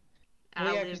school.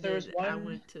 There was one.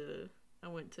 I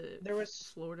went to. There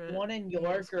was Florida. One in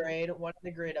your grade, one in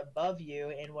the grade above you,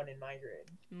 and one in my grade.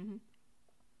 Mhm.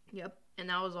 Yep, and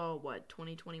that was all what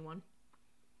 2021.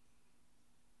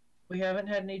 We haven't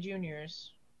had any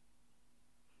juniors.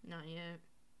 Not yet.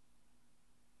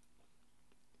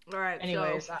 All right.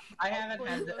 Anyways, so, I haven't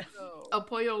had the El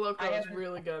Pollo Loco is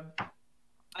really good.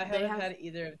 I haven't had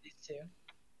either of these two.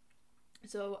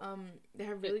 So they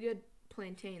have really good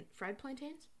fried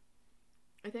plantains,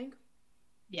 I think.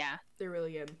 Yeah, they're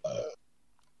really good.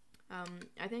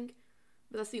 I think,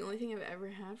 but that's the only thing I've ever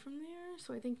had from there.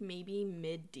 So I think maybe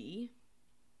mid D.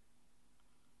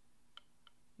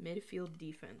 Midfield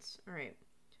defense. All right.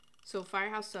 So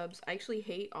Firehouse Subs. I actually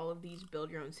hate all of these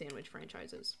build your own sandwich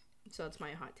franchises. So that's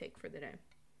my hot take for the day.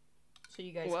 So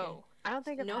you guys. Whoa. I don't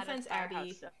think I've no had offense, a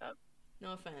Abby. Sub.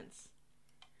 No offense.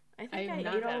 I think I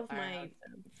ate all of my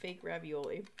fake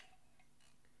ravioli.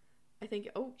 I think.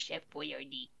 Oh. Chef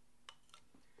Boyardee.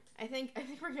 I think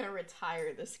we're gonna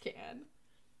retire this can.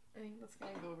 I think that's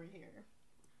gonna go over here.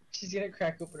 She's gonna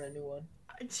crack open a new one.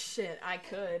 Shit, I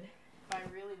could. If I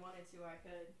really wanted to, I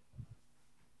could.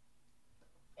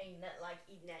 Ain't nothing like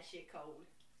eating that shit cold.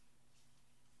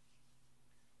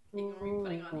 Ignore me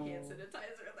putting on hand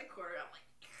sanitizer in the corner. I'm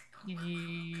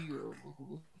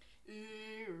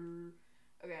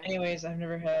like, Okay. Anyways, I've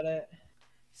never had it.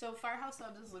 So Firehouse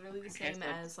Subs is literally the same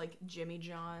as like Jimmy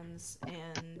John's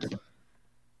and.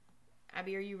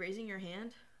 Abby, are you raising your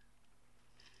hand?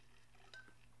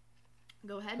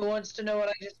 Go ahead. Who wants to know what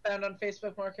I just found on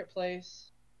Facebook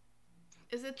Marketplace?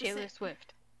 Is it the Taylor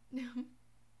Swift?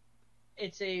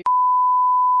 It's a.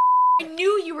 I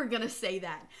knew you were gonna say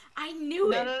that. I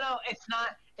knew it. No. It's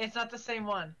not. It's not the same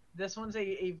one. This one's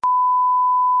a.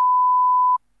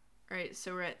 Alright,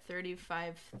 so we're at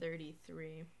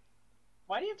 35:33.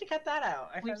 Why do you have to cut that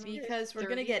out? Because we're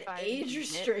gonna get age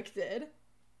restricted.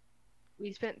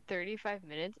 We spent 35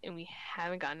 minutes and we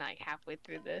haven't gotten like halfway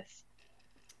through this.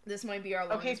 This might be our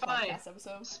longest podcast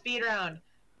episode. Speed round.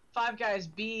 Five Guys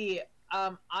B.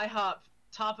 IHOP.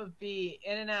 Top of B.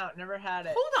 In-N-Out. Never had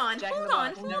it. Hold on.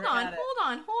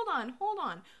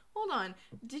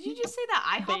 Did you just say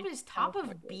that IHOP is top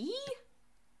of B?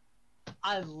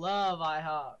 I love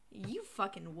IHOP. You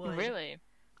fucking would. Really?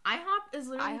 IHOP is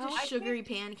literally just sugary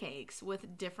pancakes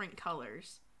with different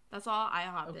colors. That's all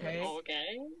IHOP is.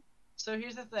 Okay. So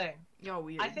here's the thing. Y'all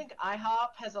weird. I think IHOP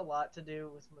has a lot to do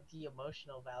with the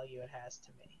emotional value it has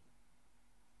to me.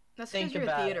 That's because you're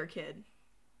a theater kid.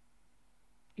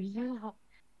 Yeah.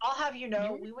 I'll have you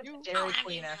know, we went to Dairy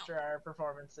Queen after our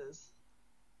performances.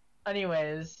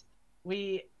 Anyways,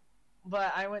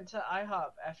 but I went to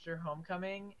IHOP after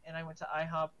homecoming, and I went to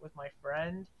IHOP with my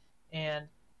friend, and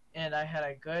I had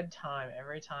a good time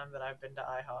every time that I've been to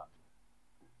IHOP.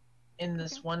 In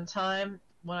this one time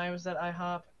when I was at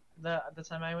IHOP, the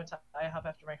time I went to IHOP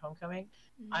after my homecoming,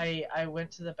 I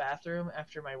went to the bathroom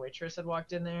after my waitress had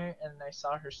walked in there, and I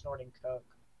saw her snorting coke.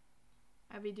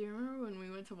 Abby, do you remember when we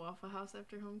went to Waffle House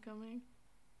after homecoming?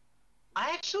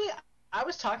 I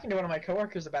was talking to one of my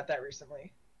coworkers about that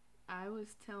recently. I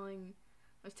was telling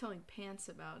Pants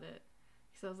about it.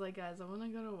 Because I was like, guys, I want to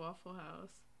go to Waffle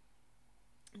House.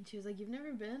 And she was like, you've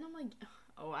never been? I'm like,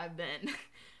 oh, I've been.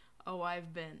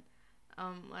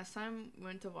 Last time we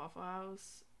went to Waffle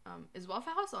House. Is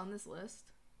Waffle House on this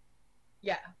list?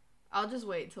 Yeah. I'll just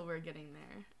wait till we're getting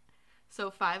there. So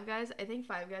Five Guys, I think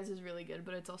Five Guys is really good,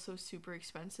 but it's also super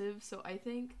expensive. So I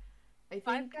think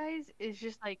Five Guys is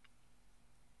just like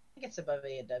I think it's above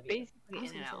A&W. basically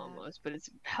In-N-Out almost, but it's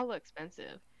hella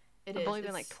expensive. I've only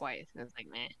been like twice, and it's like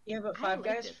meh. Yeah, but Five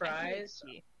Guys fries.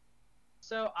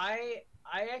 So I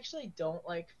actually don't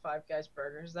like Five Guys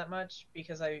burgers that much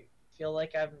because I feel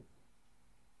like I'm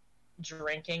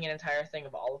drinking an entire thing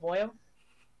of olive oil.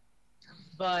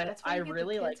 But I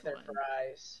really like their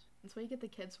fries. That's why you get the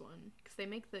kids one, because they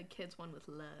make the kids one with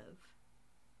love,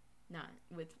 not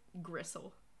with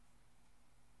gristle.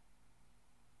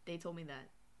 They told me that.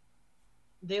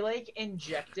 They like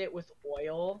inject it with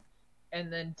oil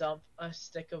and then dump a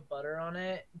stick of butter on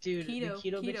it. Dude, the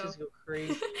keto bitches go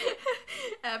crazy.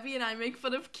 Abby and I make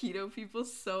fun of keto people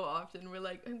so often. We're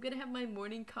like, I'm gonna have my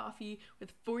morning coffee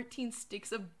with 14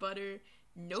 sticks of butter,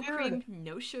 no cream,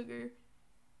 no sugar.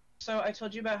 So I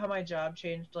told you about how my job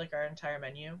changed like our entire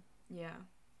menu. Yeah.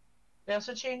 They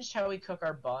also changed how we cook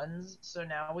our buns. So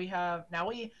now we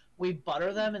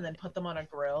butter them and then put them on a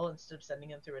grill instead of sending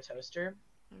them through a toaster.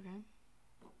 Okay.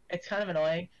 It's kind of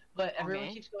annoying, but everyone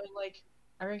keeps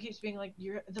being like,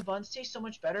 the buns taste so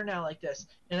much better now like this.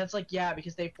 And it's like, yeah,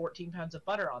 because they have 14 pounds of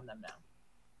butter on them now.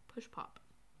 Push pop.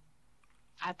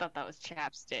 I thought that was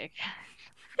chapstick.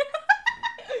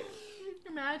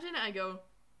 Imagine I go.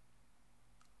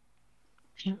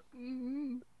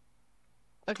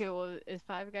 Okay, well, is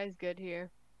Five Guys good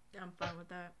here? I'm fine with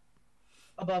that.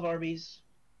 Above Arby's.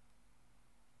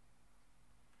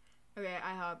 Okay,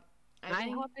 IHOP.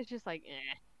 IHOP is just like,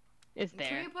 eh. It's there.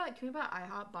 Can we put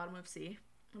IHOP bottom of C?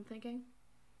 I'm thinking.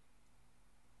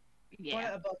 Yeah.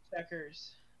 What above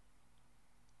Checkers?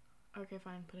 Okay,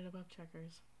 fine. Put it above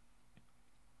Checkers.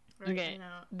 Okay,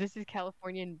 this is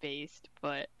Californian based,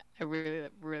 but I really,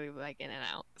 really like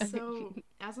In-N-Out. So,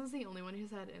 Aslan's the only one who's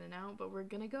had In-N-Out, but we're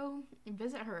gonna go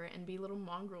visit her and be little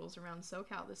mongrels around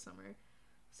SoCal this summer.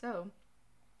 So,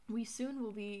 we soon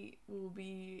will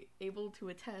be able to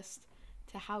attest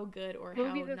to how good or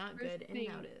how not good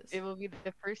In-N-Out is. It will be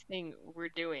the first thing we're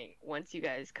doing once you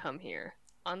guys come here.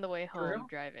 On the way home,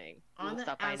 driving, we'll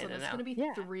stop by In-N-Out. It's gonna be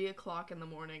 3 o'clock in the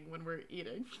morning when we're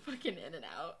eating fucking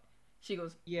In-N-Out. She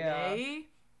goes, yeah. Yay?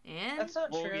 And that's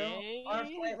not true. Our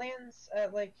flight lands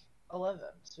at like 11,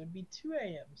 so it'd be 2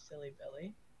 a.m. Silly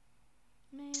Billy.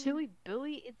 Man. Silly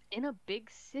Billy, it's in a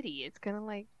big city. It's gonna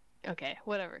like, okay,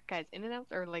 whatever, guys.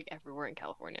 In-N-Outs are like everywhere in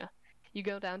California. You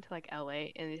go down to like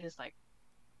LA, and it's just like.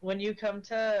 When you come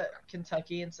to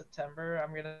Kentucky in September,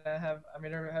 I'm gonna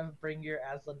have bring your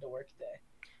Aslan to work day.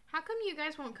 How come you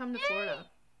guys won't come to Florida?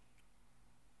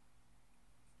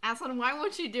 Aslan, why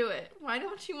won't you do it? Why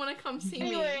don't you want to come see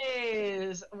me?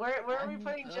 Anyways, where are we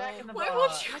putting Jack in the Box? Why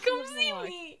won't you come see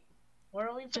me? Where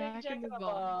are we putting Jack in the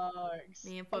Box?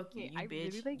 Man, fuck you, I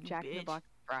bitch. really like Jack in the Box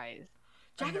fries.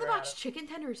 Jack in the Box chicken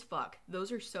tenders, fuck.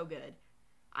 Those are so good.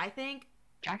 I think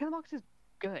Jack in the Box is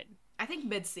good. I think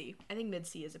mid-C. I think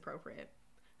mid-C is appropriate.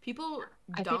 People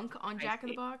dunk on Jack in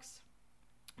the Box.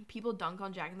 People dunk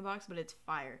on Jack in the Box, but it's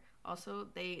fire. Also,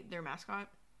 their mascot.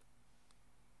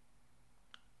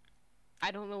 I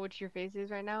don't know what your face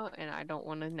is right now, and I don't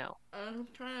want to know. I'm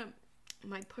trying to.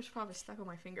 My push pop is stuck on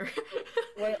my finger.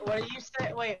 What are you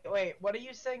saying? Wait. What are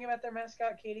you saying about their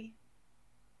mascot, Katie?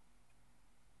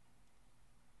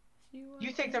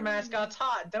 You think their mascot's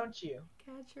hot, don't you?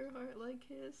 Catch your heart like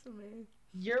kiss me.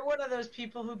 You're one of those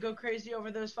people who go crazy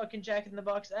over those fucking Jack in the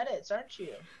Box edits, aren't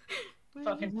you?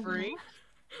 Fucking freak.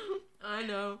 I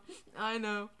know.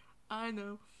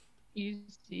 You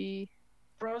see.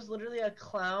 Bro's literally a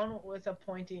clown with a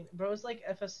pointing. Bro's like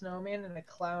if a snowman and a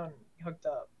clown hooked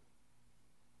up.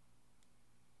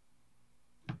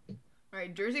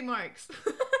 Alright, Jersey Mike's.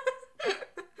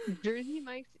 Jersey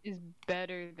Mike's is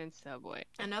better than Subway.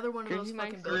 Another one of Jersey those Mike's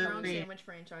fucking build-your-own sandwich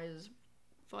franchises.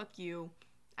 Fuck you.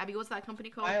 Abby, what's that company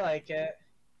called? I like it.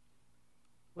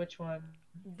 Which one?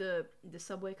 The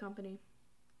Subway company.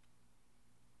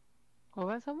 Oh,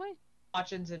 that's Subway?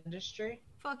 Hotchins Industry.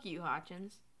 Fuck you,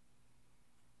 Hotchins.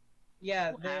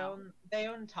 Yeah, Wow. they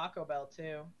own Taco Bell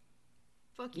too.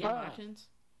 Fuck yeah, Yeah. Hotchins.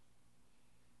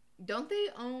 Don't they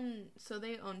own... So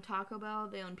they own Taco Bell,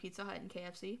 they own Pizza Hut and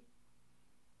KFC?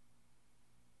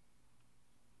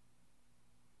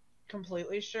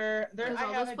 Completely sure. Because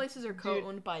all those places are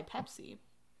co-owned by Pepsi.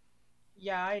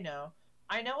 Yeah, I know.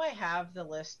 I have the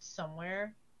list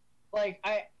somewhere. Like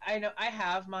I know I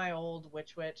have my old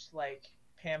Witch like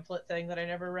pamphlet thing that I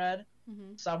never read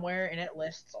somewhere, and it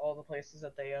lists all the places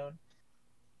that they own.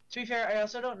 To be fair, I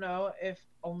also don't know if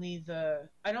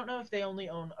they only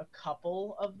own a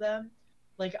couple of them.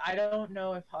 Like I don't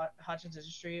know if Hotchins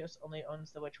Industries only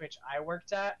owns the Witch I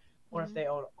worked at, or if they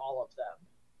own all of them.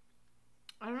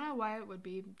 I don't know why it would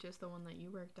be just the one that you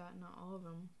worked at, not all of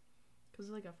them. Because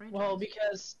it's like a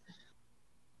franchise.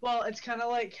 Well, it's kind of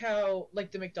like how,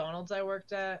 like, the McDonald's I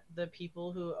worked at, the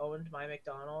people who owned my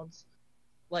McDonald's,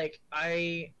 like,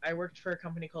 I worked for a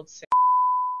company called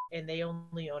and they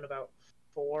only own about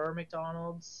 4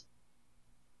 McDonald's.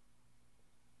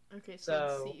 Okay,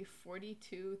 so let's see,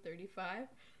 42.35.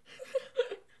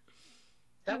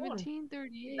 That won't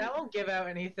give out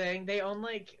anything. They own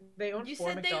You 4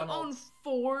 said McDonald's. they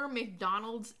own 4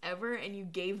 McDonald's ever, and you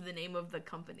gave the name of the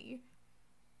company.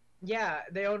 Yeah,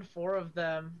 they own 4 of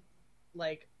them,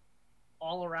 like,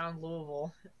 all around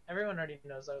Louisville. Everyone already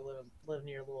knows I live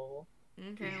near Louisville.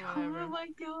 Okay, whatever. Oh my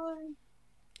god.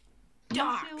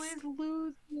 Docs! is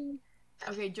losing.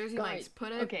 Okay, Jersey Guys, Mike's.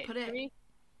 Put it.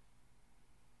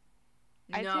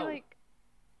 I No. feel like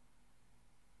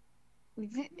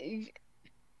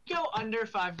Go under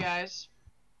 5 guys.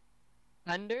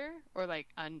 under or like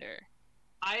under.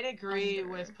 I'd agree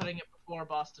Under. with putting it before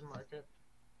Boston Market.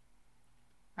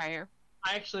 Higher.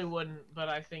 I actually wouldn't, but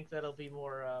I think that'll be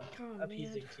more Oh,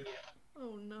 appeasing man. to you.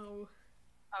 Oh no.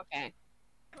 Okay.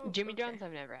 Oh, Jimmy okay. John's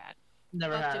I've never had.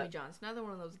 Never Fuck had Jimmy it. John's. Another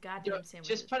one of those goddamn sandwiches.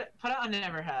 Just put it on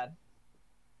never had.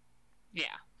 Yeah.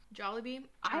 Jollibee.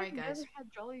 I've Alright, guys. never had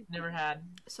Jollibee. Never had.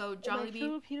 So My Jollibee.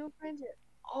 Filipino friends are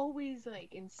always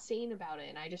like insane about it,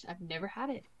 and I've never had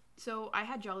it. So I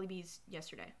had Jollibee's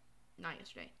yesterday. Not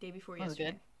yesterday. Day before Oh,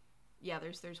 yesterday. good. Yeah,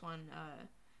 there's one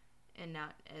and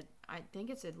not at, I think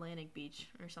it's Atlantic Beach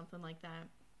or something like that.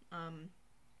 And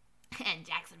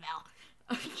Jacksonville.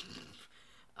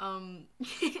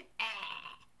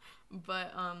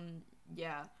 But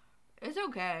yeah, it's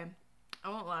okay. I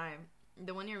won't lie.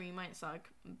 The one near me might suck,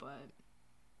 but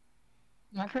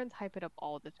My friends hype it up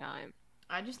all the time.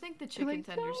 I just think the chicken like,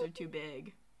 tenders "No." are too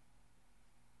big.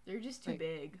 They're just too Like-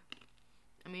 big.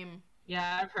 I mean,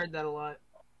 Yeah, I've heard that a lot.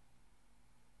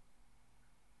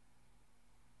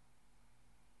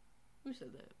 who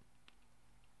said that?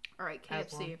 All right, As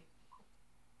KFC. one.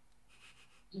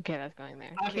 Okay, that's going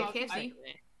there. Okay, KFC.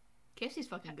 KFC's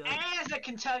fucking good. As a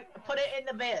Kentucky, put it in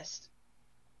the best.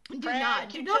 Do Brad, not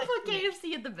put Kentucky.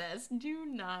 KFC at the best. Do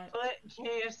not. Put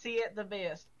KFC at the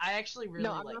best. I actually really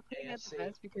No, I'm like not putting it at the KFC.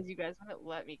 best because you guys wouldn't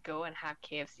let me go and have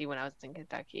KFC when I was in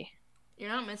Kentucky. You're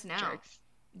not missing out. Jerks.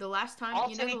 The last time I'll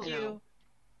you know, take you.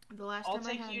 the last I'll time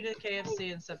I take had you to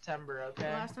KFC in September. the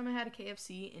Okay. last time I had a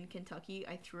KFC in Kentucky,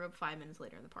 I threw up 5 minutes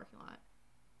later in the parking lot.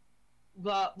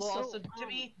 Well, So, also to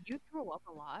be, you throw up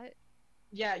a lot.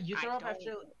 yeah, you throw I up don't.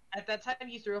 after. At that time,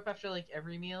 you threw up after like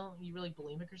every meal. You really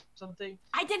bulimic or something.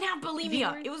 I didn't have bulimia.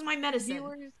 Viewers- It was my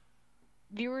medicine.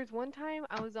 Viewers, one time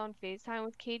I was on FaceTime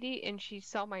with Katie and she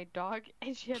saw my dog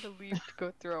and she had to leave to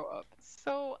go throw up.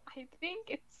 So I think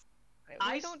it's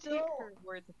I don't take her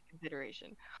words into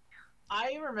consideration.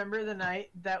 I remember the night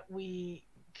that we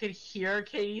could hear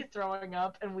Katie throwing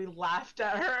up and we laughed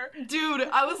at her. Dude,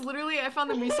 I found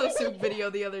the miso soup video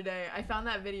the other day. I found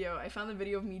the video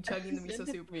of me chugging the miso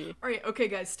soup. Alright, okay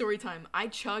guys, story time. I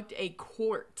chugged a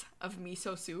quart of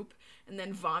miso soup and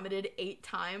then vomited 8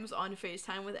 times on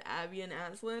FaceTime with Abby and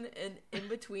Aslan, and in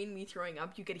between me throwing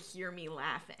up, you could hear me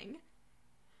laughing.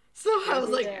 So I was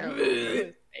like,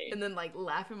 and then like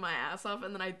laughing my ass off,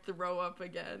 and then I'd throw up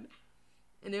again.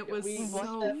 And it was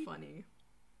so funny.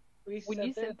 When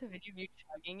you sent the video of you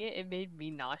chugging it, it made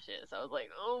me nauseous. I was like,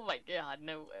 oh my god,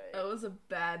 no way. It was a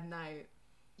bad night.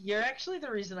 You're actually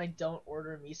the reason I don't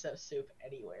order miso soup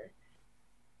anywhere.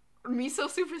 Miso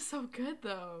soup is so good,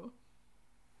 though.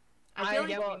 I feel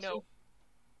like we know.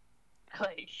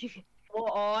 Like, well,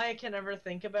 all I can ever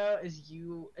think about is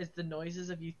the noises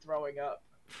of you throwing up.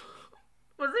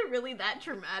 Was it really that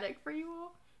traumatic for you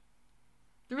all?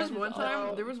 There was one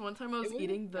time I was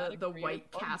eating the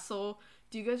White Castle.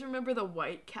 Do you guys remember the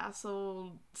White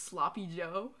Castle Sloppy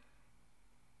Joe?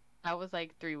 That was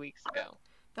like 3 weeks ago.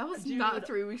 That was not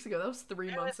 3 weeks ago. That was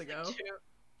 3 months ago.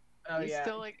 Oh, yeah.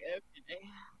 Still like,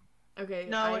 okay.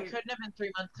 No, it couldn't have been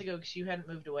 3 months ago because you hadn't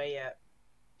moved away yet.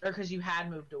 Or because you had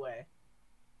moved away.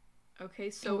 Okay,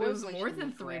 so it was more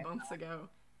than 3 months ago.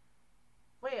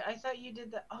 Wait, I thought you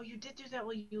did that. Oh, you did do that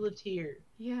while you lived here.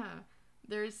 Yeah.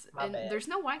 There's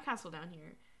no White Castle down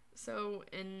here. So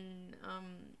in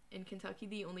Kentucky,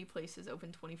 the only place is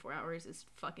open 24 hours is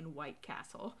fucking White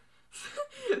Castle.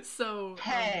 So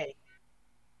hey,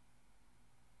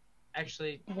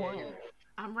 actually,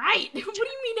 I'm right. What do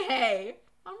you mean, hey?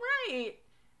 I'm right.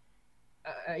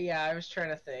 Yeah, I was trying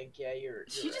to think. Yeah, you're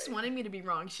She just right. wanted me to be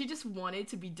wrong. She just wanted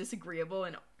to be disagreeable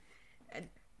and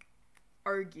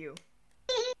argue.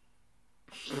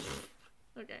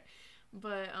 Okay.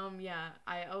 But, yeah,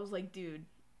 I was like, dude,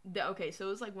 okay, so it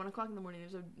was like 1 o'clock in the morning,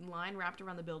 there's a line wrapped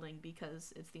around the building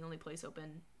because it's the only place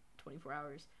open 24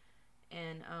 hours,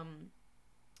 and,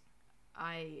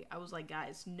 I was like,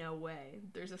 guys, no way,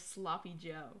 there's a Sloppy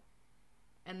Joe,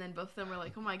 and then both of them were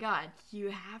like, oh my god, you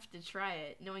have to try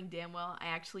it, knowing damn well I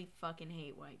actually fucking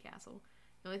hate White Castle.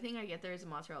 The only thing I get there is the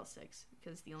mozzarella sticks,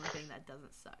 because it's the only thing that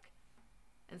doesn't suck.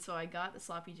 And so I got the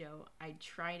Sloppy Joe. I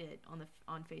tried it on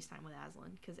FaceTime with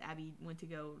Aslan because Abby went to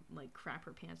go like crap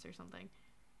her pants or something.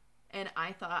 And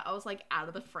I thought I was like out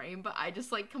of the frame, but I just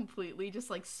like completely just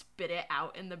like spit it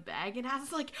out in the bag, and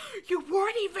Aslan's like, "You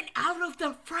weren't even out of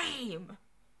the frame."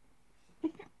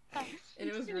 And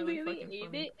it was really fucking funny.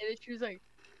 And then she was like,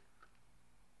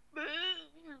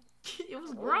 it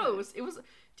was gross. It was.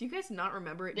 Do you guys not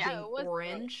remember it being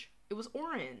orange? It was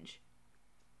orange.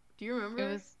 Do you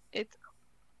remember?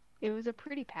 It was a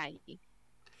pretty patty.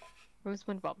 Where's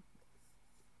SpongeBob?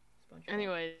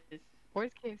 Anyways,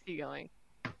 where's KFC going?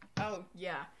 Oh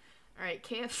yeah, all right,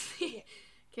 KFC.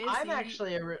 I'm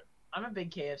actually I'm a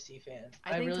big KFC fan.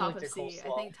 I think really top like of C. coleslaw.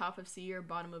 I think top of C or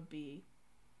bottom of B.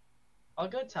 I'll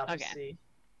go top of C.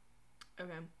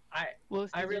 Okay.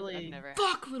 I really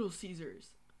fuck Little Caesars.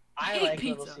 I hate like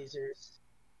pizza. Little Caesars.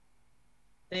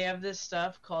 They have this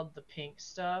stuff called the pink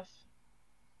stuff.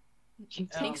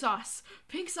 Pink sauce. Our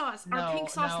pink sauce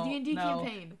D&D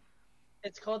campaign.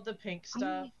 It's called the pink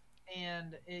stuff,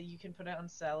 and you can put it on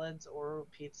salads or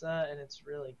pizza, and it's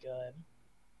really good.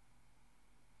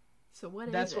 So what is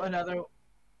it? That's another.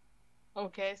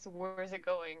 Okay, so where is it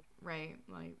going? Right,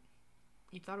 like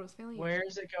you thought it was failing. Where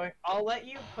is it going? I'll let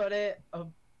you put it.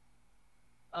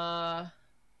 I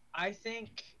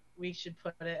think we should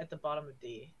put it at the bottom of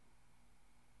D.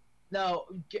 No,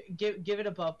 give it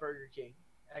above Burger King.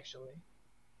 Actually,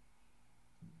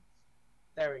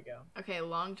 there we go. Okay,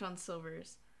 Long John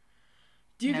Silver's.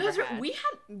 Do you guys? We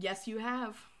had. Yes, you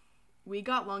have. We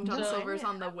got Long John Silver's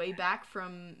on the way back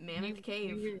from Mammoth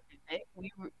Cave.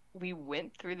 We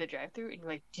went through the drive-thru and you're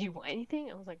like, "Do you want anything?"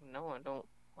 I was like, "No, I don't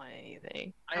want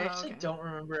anything." I actually don't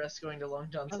remember us going to Long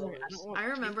John Silver's. I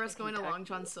remember us going to Long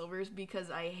John Silver's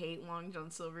because I hate Long John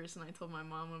Silver's, and I told my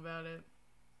mom about it.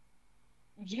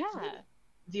 Yeah.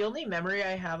 The only memory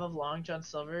I have of Long John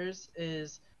Silver's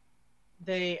is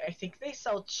I think they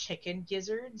sell chicken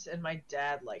gizzards, and my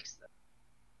dad likes them.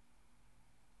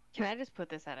 Can I just put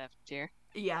this at F tier?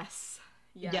 Yes.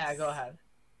 Yeah, go ahead.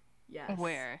 Yes.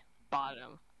 Where?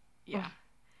 Bottom. Yeah.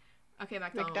 Okay,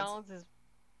 McDonald's is...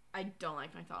 I don't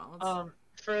like McDonald's.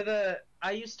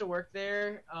 I used to work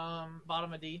there,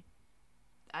 bottom of D.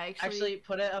 I actually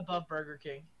put it above Burger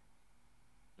King.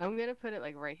 I'm gonna put it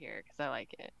like right here, because I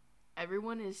like it.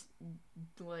 everyone is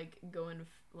like going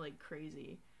like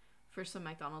crazy for some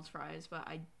McDonald's fries, but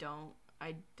I don't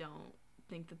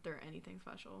think that they're anything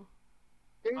special.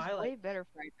 There's way better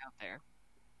fries out there.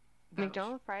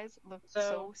 McDonald's fries look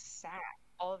so sad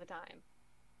all the time.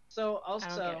 So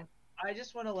also, I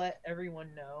just want to let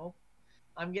everyone know,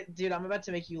 dude, I'm about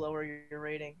to make you lower your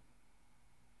rating.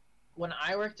 When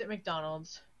I worked at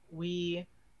McDonald's,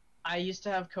 I used to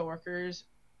have coworkers.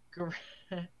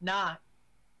 Nah.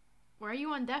 Why are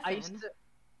you on deaf end?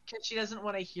 Because she doesn't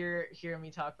want to hear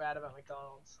me talk bad about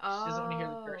McDonald's. Oh. She doesn't want to hear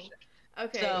the curse.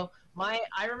 Okay. So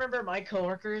I remember my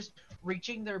coworkers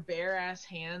reaching their bare ass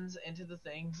hands into the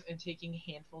things and taking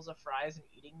handfuls of fries and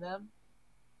eating them.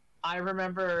 I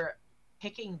remember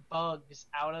picking bugs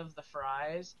out of the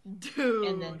fries, dude,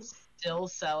 and then still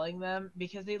selling them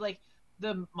because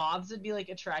the moths would be like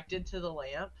attracted to the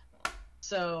lamp.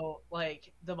 So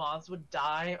like the moths would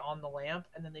die on the lamp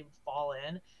and then they would fall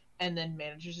in, and then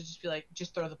managers would just be like,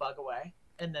 just throw the bug away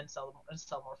and then sell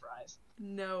more fries.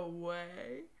 No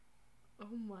way.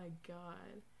 Oh my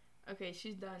god. Okay,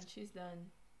 she's done.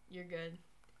 You're good.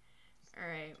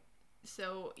 Alright.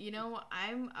 So, you know,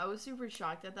 I was super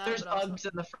shocked at that. There's bugs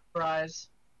in the fries.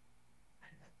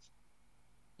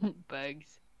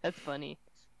 Bugs. That's funny.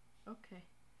 Okay.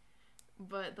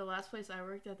 But the last place I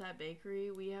worked at, that bakery,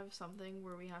 we have something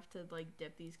where we have to like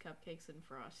dip these cupcakes in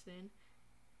frosting.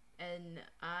 And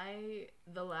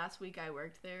the last week I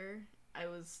worked there, I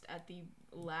was at the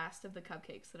last of the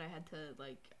cupcakes that I had to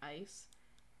like ice,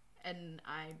 and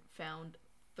I found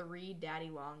 3 daddy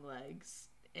long legs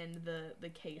in the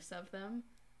case of them.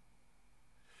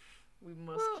 We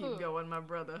must keep going, my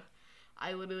brother.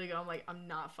 I literally I'm like, I'm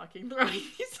not fucking throwing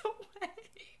these away.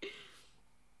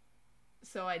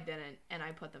 So I didn't, and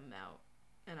I put them out,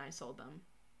 and I sold them.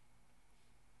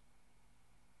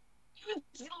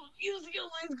 You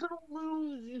guys gonna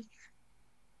lose.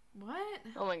 What?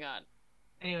 Oh my god.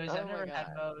 Anyways, I've never had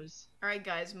Moe's. Alright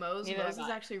guys, Moe's is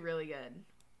actually really good.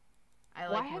 I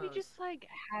like Why have you just like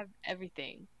have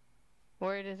everything?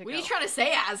 Where does it go? What are you trying to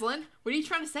say, Aslan? What are you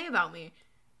trying to say about me?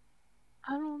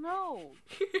 I don't know.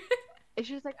 It's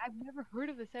just like I've never heard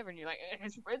of this ever, and you're like,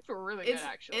 it's really good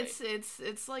actually.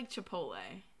 It's like Chipotle,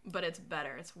 but it's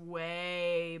better. It's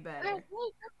way better.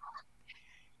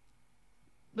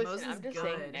 Listen, I'm just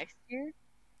saying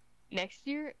next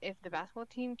year, if the basketball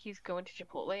team keeps going to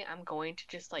Chipotle, I'm going to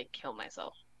just like kill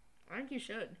myself. I think you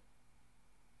should.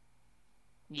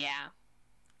 Yeah.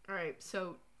 All right.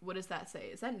 So what does that say?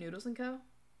 Is that Noodles & Co?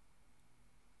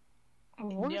 I'm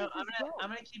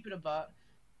gonna keep it above.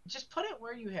 Just put it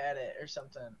where you had it or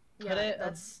something.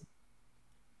 That's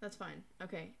fine.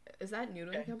 Okay, is that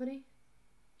Noodles & Company?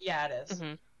 Yeah, it is.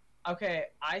 Mm-hmm. Okay,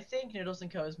 I think Noodles &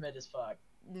 Co is mid as fuck.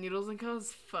 Noodles & Co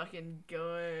is fucking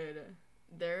good.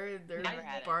 Their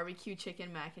barbecue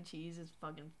chicken mac and cheese is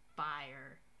fucking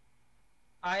fire.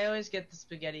 I always get the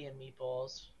spaghetti and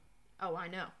meatballs. Oh, I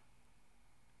know.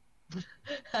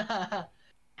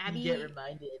 Abby, you get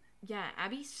reminded. Yeah,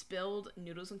 Abby spilled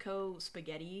Noodles & Co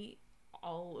spaghetti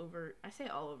all over. I say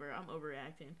all over. I'm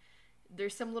overreacting.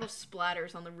 There's some little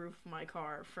splatters on the roof of my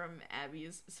car from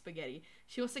Abby's spaghetti.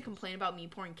 She wants to complain about me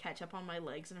pouring ketchup on my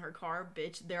legs in her car.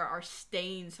 Bitch, there are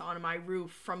stains on my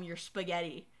roof from your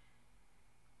spaghetti.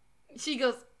 She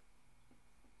goes...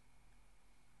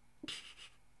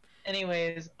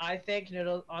 Anyways, I think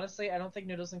honestly, I don't think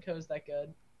Noodles & Co is that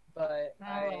good, but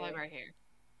I'm right here.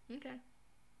 Okay.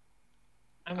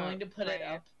 I'm willing to put it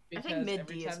up. I think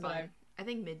mid-D is fine. I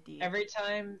think mid-D. Every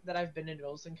time that I've been to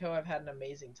Noodles & Co, I've had an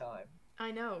amazing time. I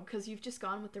know, because you've just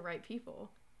gone with the right people.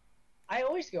 I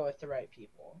always go with the right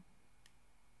people.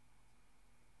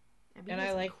 And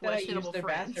I like that I use their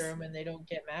bathroom and they don't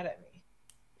get mad at me.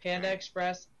 Panda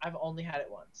Express, I've only had it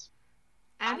once.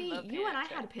 Abby, you and I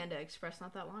had Panda Express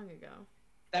not that long ago.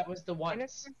 That was the once. Panda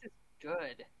Express is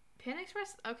good. Panda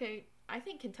Express? Okay, I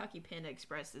think Kentucky Panda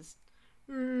Express is...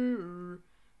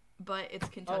 But it's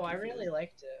Kentucky I really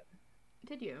liked it.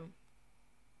 Did you?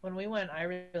 When we went, I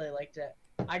really liked it.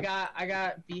 I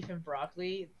got beef and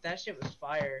broccoli. That shit was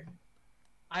fire.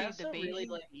 I also really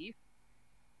like beef.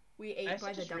 We ate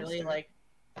by the dumpster.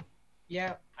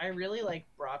 I really like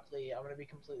broccoli. I'm gonna be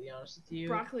completely honest with you.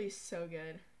 Broccoli is so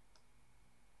good.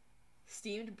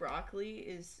 Steamed broccoli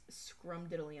is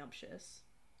scrumdiddlyumptious.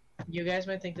 You guys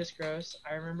might think this gross.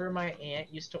 I remember my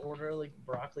aunt used to order like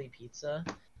broccoli pizza,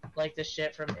 like the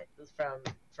shit from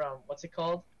what's it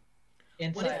called?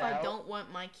 Inside What if Out. I don't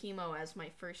want my chemo as my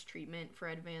first treatment for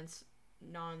advanced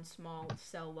non-small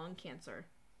cell lung cancer?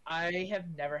 I have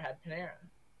never had Panera.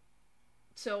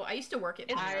 So I used to work at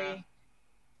Panera.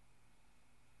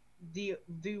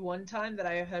 The one time that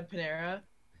I have had Panera,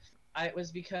 it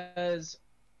was because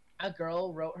a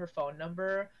girl wrote her phone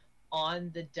number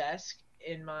on the desk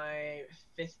in my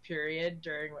 5th period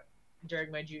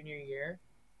during my junior year.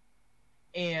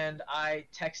 And I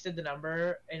texted the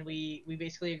number, and we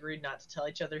basically agreed not to tell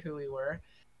each other who we were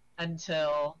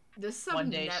until this is some one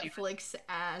day Netflix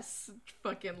ass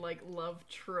fucking like love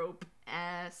trope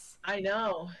ass. I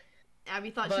know.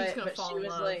 Abby thought she was gonna fall in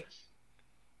love.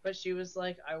 But she was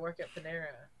like, I work at Panera,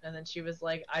 and then she was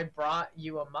like, I brought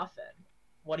you a muffin.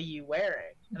 What are you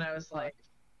wearing? And I was like,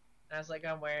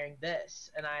 I'm wearing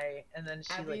this. And then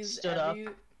she like stood up.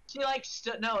 She like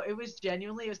stood. No, it was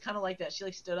genuinely. It was kind of like that. She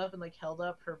like stood up and like held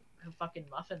up her fucking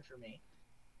muffin for me,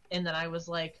 and then I was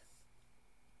like,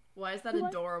 "Why is that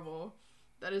adorable?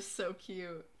 That is so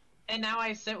cute." And now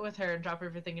I sit with her and drop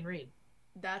everything and read.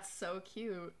 That's so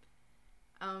cute.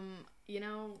 You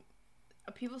know,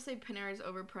 people say Panera is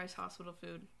overpriced hospital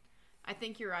food. I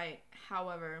think you're right.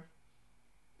 However,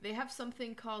 they have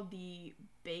something called the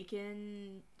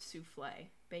bacon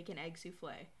egg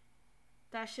souffle.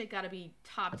 That shit gotta be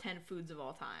top 10 foods of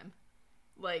all time.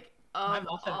 Like, of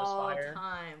all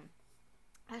time.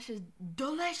 That's just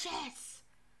delicious!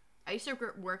 I used to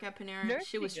work at Panera.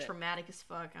 Shit was traumatic as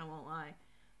fuck, I won't lie.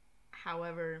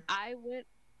 However...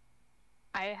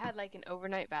 I had like an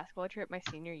overnight basketball trip my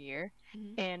senior year,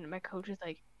 and my coach was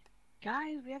like,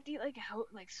 guys, we have to eat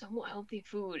like somewhat healthy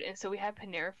food. And so we had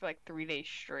Panera for like 3 days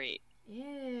straight.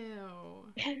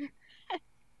 Ew.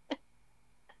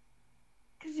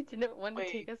 Because he didn't want to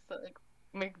take us to like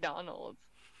McDonald's.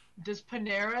 Does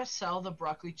Panera sell the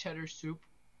broccoli cheddar soup?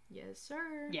 Yes,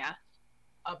 sir. Yeah.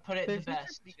 Put it the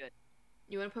best. Be good.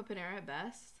 You want to put Panera at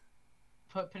best?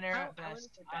 Put Panera at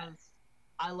best.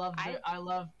 I love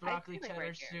broccoli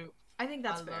cheddar soup. I think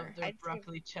that's fair. I love their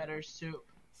broccoli cheddar soup.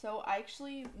 So I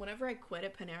actually, whenever I quit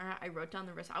at Panera, I wrote down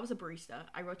I was a barista.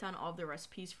 I wrote down all of the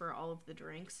recipes for all of the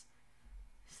drinks.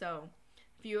 So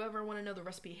if you ever want to know the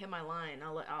recipe, hit my line.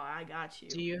 I got you.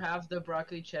 Do you have the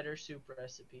broccoli cheddar soup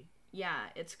recipe? Yeah,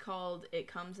 it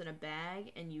comes in a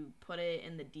bag, and you put it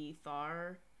in the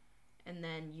de-thaw, and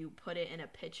then you put it in a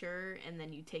pitcher, and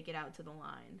then you take it out to the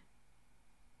line.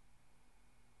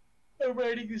 I'm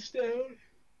writing this down.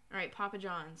 Alright, Papa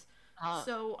John's.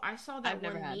 So I saw that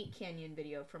one Meat Canyon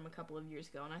video from a couple of years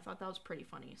ago, and I thought that was pretty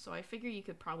funny. So I figure you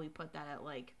could probably put that at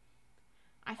like...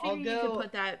 you could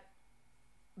put that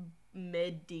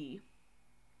mid-D.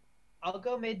 I'll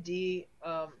go mid-D,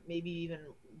 maybe even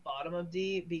bottom of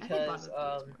D, because...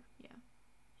 Yeah.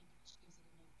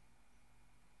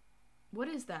 What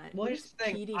is that? Well, here's the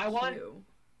thing. PDQ?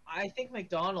 I think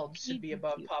McDonald's should be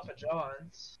above Papa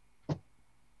John's.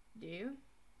 Do you?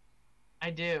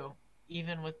 I do.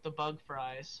 Even with the bug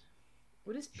fries.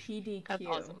 What is PDQ? That's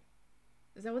awesome.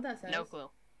 Is that what that says? No clue.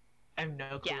 I have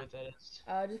no clue what that is.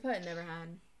 Just put never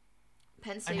had.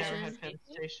 Penn Station. I never had Penn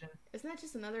Station. Isn't that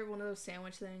just another one of those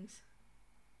sandwich things?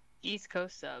 East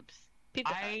Coast subs.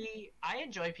 Pizza Hut. I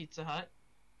enjoy Pizza Hut.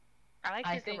 I like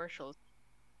their commercials.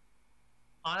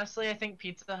 Honestly, I think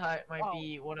Pizza Hut might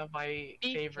be one of my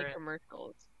favorite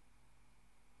commercials.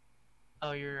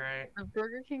 Oh, you're right. The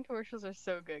Burger King commercials are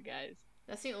so good, guys.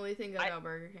 That's the only thing about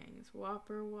Burger King. It's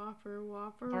Whopper, Whopper,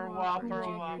 Whopper, Whopper,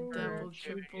 double,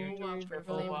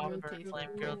 triple, Whopper, flame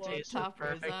grill taste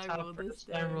perfect toppers.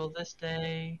 I roll this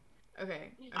day.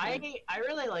 Okay. I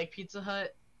really like Pizza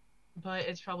Hut, but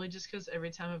it's probably just because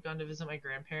every time I've gone to visit my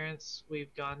grandparents,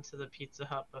 we've gone to the Pizza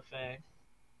Hut buffet.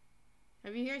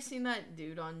 Have you guys seen that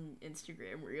dude on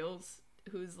Instagram Reels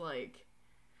who's like,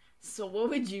 so what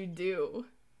would you do?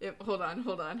 Hold on.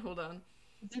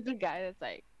 This is the guy that's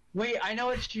like... Wait, I know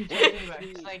what you're talking about.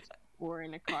 He's like... We're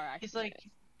in a car accident. He's like,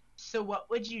 so what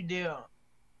would you do?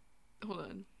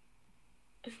 Hold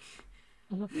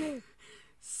on.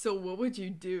 So what would you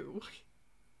do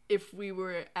if we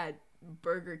were at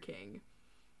Burger King?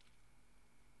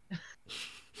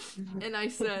 And I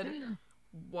said,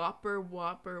 Whopper,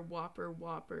 Whopper, Whopper,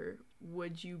 Whopper,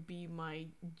 would you be my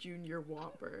junior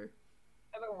Whopper?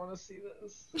 I don't want to see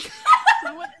this.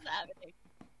 What is happening?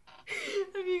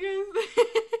 Have you guys...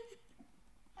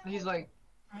 He's like...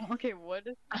 Okay, what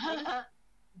is... That's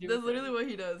literally what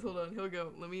he does. Hold on, he'll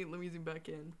go. Let me zoom back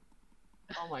in.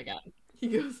 Oh my god. He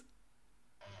goes...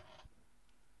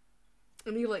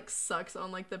 And he, like, sucks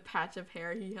on, like, the patch of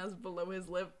hair he has below his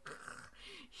lip.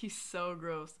 He's so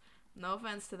gross. No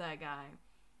offense to that guy.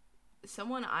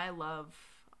 Someone I love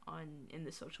in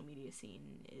the social media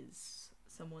scene is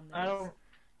someone that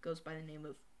goes by the name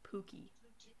of Pookie.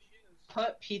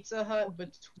 Put Pizza Hut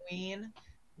between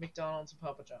McDonald's and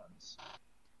Papa John's.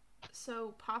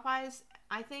 So Popeyes,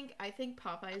 I think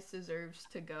Popeyes deserves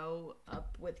to go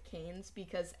up with Cane's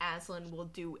because Aslan will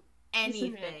do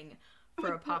anything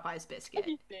for a Popeyes biscuit.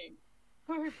 Anything.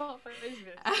 For a Popeyes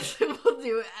biscuit. Aslan will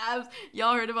do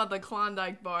y'all heard about the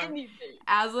Klondike bar. Anything.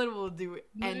 Aslan will do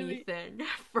Literally anything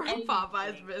for a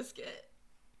Popeyes biscuit.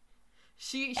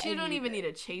 She don't even need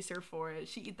a chaser for it.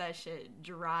 She eat that shit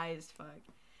dry as fuck.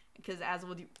 Because Aslan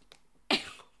will do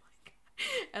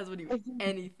Aslan will do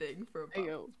anything for a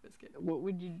Popeyes biscuit. What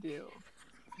would you do?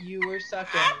 You were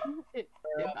sucking. If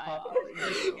For a I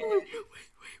Popeyes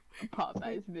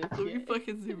Popeyes biscuit. Let me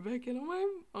fucking zoom back in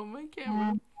on my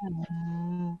camera.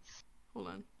 Hold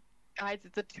on. Guys,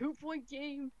 it's a 2-point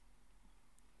game.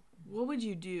 What would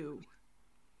you do?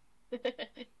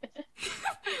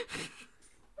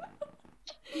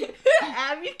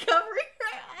 Abby covering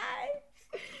her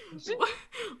eyes.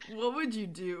 What would you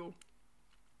do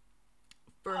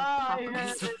for a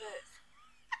Popeyes?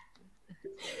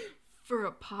 For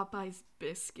a Popeyes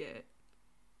biscuit?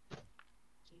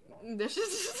 This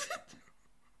is.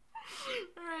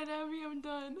 All right, Abby, I'm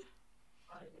done.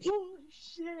 Holy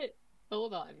shit!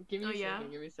 Hold on, give me a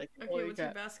second. Give me a second. Okay, Holy what's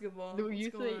crap. your basketball? No, What's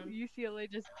going on? UCLA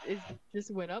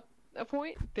just went up a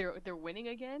point. They're winning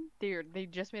again. They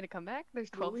just made a comeback. There's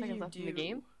 12 seconds left in the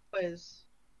game. was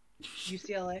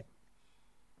UCLA.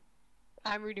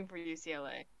 I'm rooting for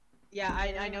UCLA. Yeah,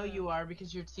 I know you are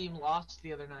because your team lost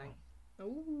the other night.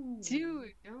 Ooh.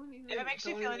 Dude, don't even. If it makes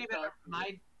you feel any better,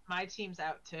 my team's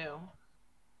out too.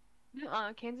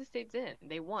 Kansas State's in.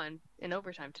 They won in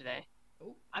overtime today.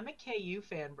 I'm a KU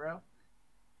fan, bro.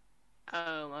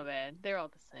 Oh, my bad. They're all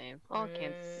the same. All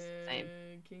Kansas is the same.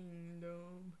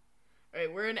 Kingdom.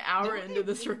 Alright, we're an hour into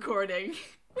this recording.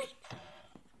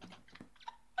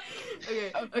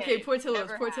 Okay,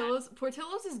 Portillo's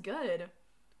is good.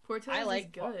 Portillo's is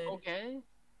good. Okay.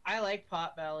 I like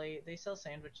Potbelly. They sell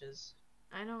sandwiches.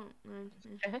 I don't.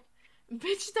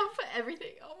 Bitch, stop for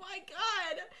everything. Oh my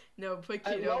god. No, put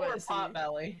I keto lower at C.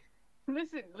 Potbelly.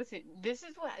 Listen. This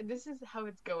is how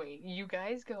it's going. You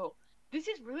guys go, this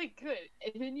is really good,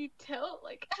 and then you tell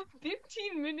like a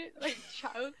 15-minute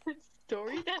childhood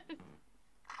story that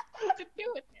has to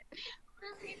do with it.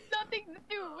 Nothing to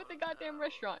do with the goddamn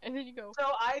restaurant, and then you go. So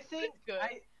I think good.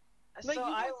 I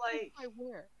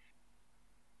wear.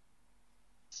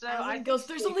 So Aslan I goes,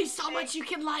 there's only so much you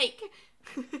can like.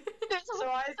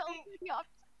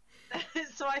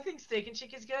 So I think Steak and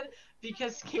Shake is good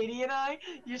because Katie and I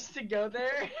used to go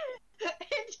there.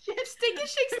 Steak and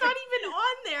Shake's not even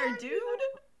on there, dude.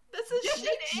 That's a Yes, Shake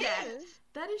it Shack. is.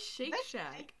 That is Shake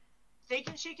Shack. Steak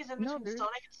and Shake is in between Sonic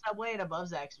and Subway and above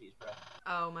Zaxby's, bro.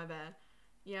 Oh, my bad.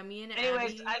 Yeah, me and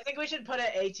Anyways, Abby, I think we should put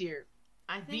it A tier.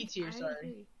 I think B tier, I sorry.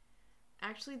 agree.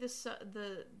 Actually, the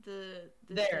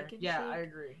There, Steak and yeah, Shake. I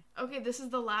agree. Okay, this is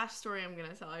the last story I'm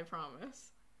gonna tell, I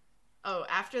promise. Oh,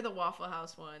 after the Waffle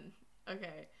House one.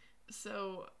 Okay.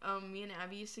 So, me and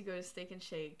Abby used to go to Steak and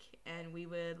Shake, and we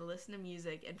would listen to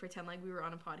music and pretend like we were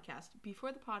on a podcast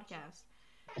before the podcast.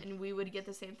 And we would get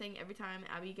the same thing every time.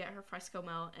 Abby get her fresco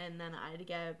melt, and then I'd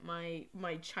get my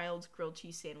child's grilled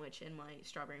cheese sandwich and my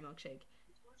strawberry milkshake.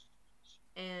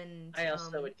 And I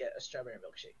also would get a strawberry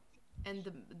milkshake. And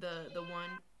the one.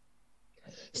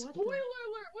 Spoiler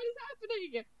alert! What is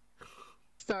happening?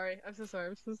 Sorry, I'm so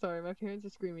sorry. My parents are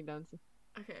screaming downstairs.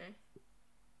 Okay.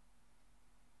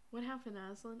 What happened,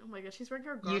 Aslan? Oh my gosh, she's wearing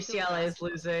her Garfield UCLA is mask.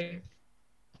 losing.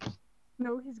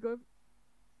 No, he's going.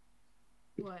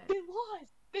 What? They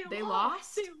lost. They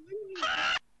lost? They lose.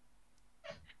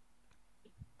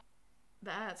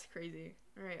 That's crazy.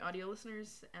 Alright, audio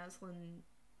listeners, Aslan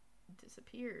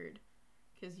disappeared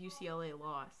because UCLA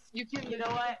lost. You know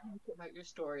what? About your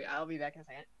story. I'll be back in a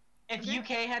second. If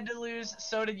UK had to lose,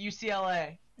 so did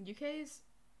UCLA. UK's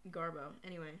Garbo.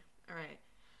 Anyway, alright.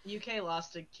 UK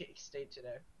lost to K-State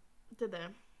today. Did they?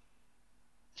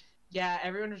 Yeah,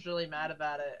 everyone was really mad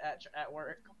about it at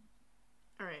work.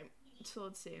 Alright, so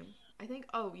let's see. I think,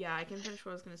 oh yeah, I can finish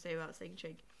what I was going to say about Steak and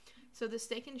Shake. So the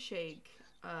Steak and Shake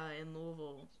in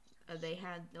Louisville, they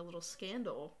had a little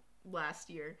scandal last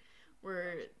year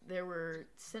where there were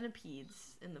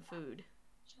centipedes in the food.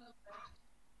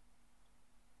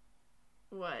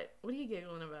 What? What are you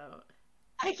giggling about?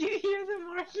 I can hear them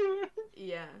arguing.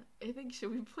 Yeah, I think,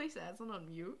 should we place Aslan on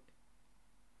mute?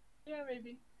 Yeah,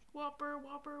 maybe. Whopper,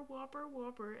 Whopper, Whopper,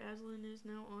 Whopper. Aslan is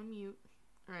now on mute.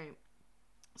 Alright.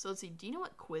 So let's see. Do you know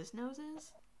what Quiznos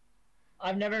is?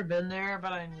 I've never been there,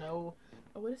 but I know.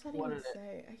 Oh, what does that What even is it?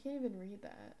 say? I can't even read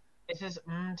that. It says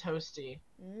toasty.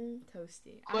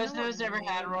 Toasty. I don't know Quiznos never what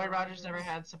had. Roy Roy Rogers never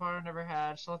had. Sapporo never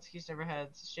had. Schlotzsky's never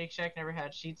had. Shake Shack never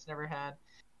had. Sheetz never had.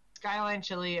 Skyline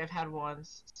Chili I've had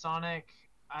once. Sonic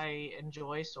I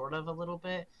enjoy sort of a little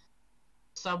bit.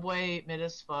 Subway mid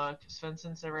as fuck.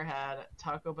 Svensson's never had.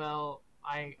 Taco Bell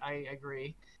I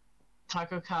agree.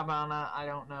 Taco Cabana, I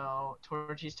don't know.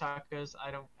 Torchy's Tacos,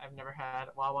 I've never had.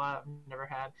 Wawa, I've never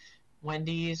had.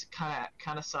 Wendy's kind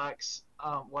of sucks.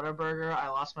 Whataburger, I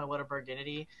lost my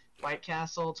Whataburginity. White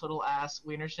Castle, total ass.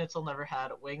 Wiener Schnitzel, never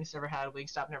had. Wings, never had.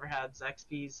 Wingstop, never had.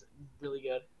 Zaxby's, really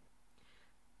good.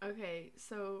 Okay,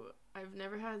 so I've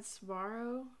never had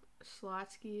Sbarro,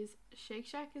 Schlotsky's. Shake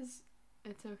Shack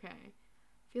it's okay.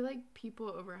 I feel like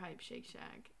people overhype Shake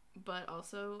Shack, but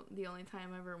also the only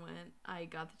time I ever went, I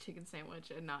got the chicken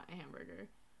sandwich and not a hamburger.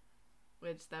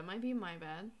 Which, that might be my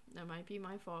bad. That might be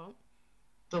my fault.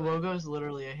 The logo is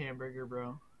literally a hamburger,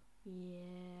 bro.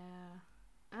 Yeah.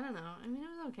 I don't know. I mean, it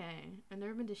was okay. I've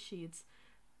never been to Sheetz.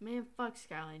 Man, fuck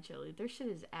Skyline Chili. Their shit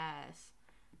is ass.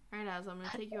 Alright, Az, I'm gonna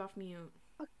take you off mute.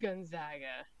 Fuck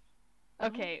Gonzaga.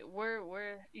 Okay,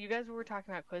 you guys were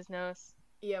talking about Quiznos.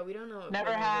 Yeah, we don't know what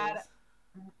Never Quiznos had. is.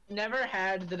 Never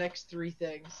had the next three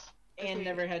things. And Okay.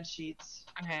 never had Sheets.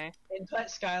 Okay. And put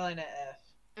Skyline at F.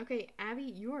 Okay, Abby,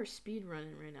 you are speed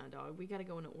running right now, dog. We gotta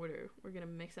go in order. We're gonna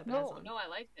mix up No, Aslan. I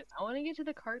like this. I want to get to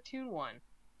the cartoon one.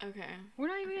 Okay. We're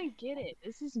not even gonna get it.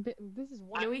 This is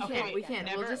one. No, we Okay, can't. We can't.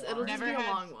 It'll just be never a had-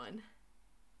 long one.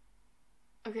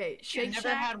 Okay, Shake never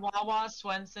Shack. had Wawa,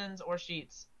 Swenson's, or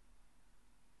Sheets.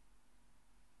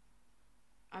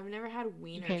 I've never had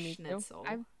Wiener Okay, me too. Schnitzel.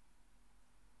 I've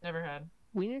Never had.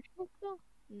 Wiener Schnitzel.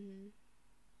 Mm-hmm.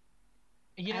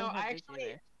 You know, haven't I had this actually,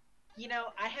 either.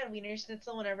 I had Wiener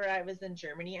Schnitzel whenever I was in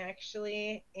Germany,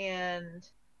 actually, and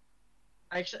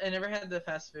I never had the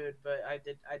fast food, but I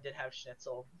did have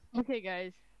Schnitzel. Okay,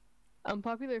 guys.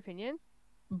 Unpopular opinion,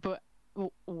 but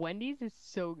Wendy's is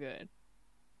so good.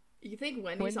 You think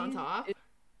Wendy's on top?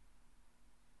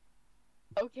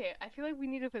 Okay, I feel like we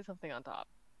need to put something on top.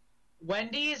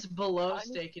 Wendy's below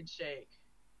Steak and Shake.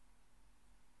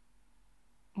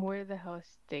 Where the hell is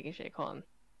Steak and Shake on?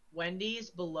 Wendy's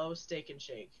below Steak and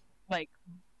Shake. Like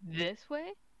this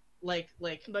way? Like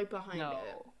Like behind No.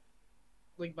 it.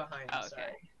 like behind. Oh, okay.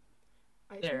 Sorry.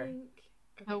 I There. think.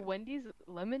 The okay. Wendy's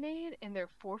lemonade and their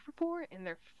 4 for $4 and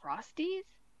their Frosties.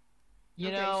 You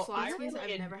Okay, know, Schlotsky's,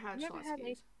 I've never had never had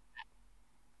Schlotsky's.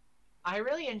 I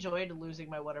really enjoyed losing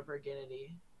my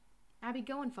Whataburginity. Abby,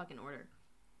 go in fucking order.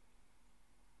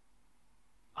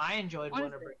 I enjoyed What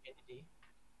is it? Whataburginity.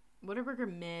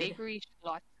 Whataburger mid. Bakery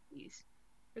Schlotsky's.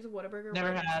 There's a Whataburger Never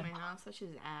right next had. to my house. That shit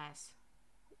is ass.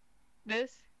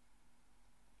 This?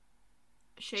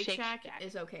 Shake Shake Shack Shack.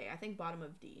 is okay. I think bottom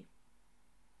of D.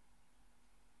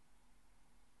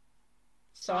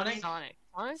 Sonic.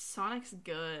 Sonic's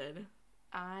good.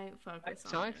 I fuck with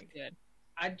Sonic's Sonic. good.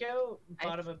 I'd go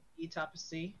bottom of B, top of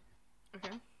C.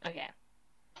 Okay. Okay.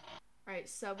 Alright,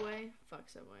 Subway. Fuck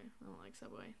Subway. I don't like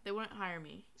Subway. They wouldn't hire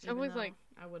me. Subway's even though like,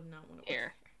 I would not want to work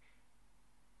here.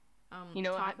 there. You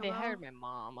know what? Taco They Bell? hired my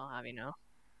mom, I'll have you know.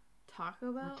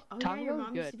 Taco Bell? Oh Taco yeah, your Bell's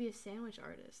mom used good. to be a sandwich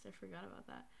artist. I forgot about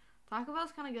that. Taco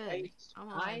Bell's kind of good. I- I'm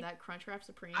gonna lie, that Crunchwrap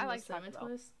Supreme I with like Taco cinnamon Bell.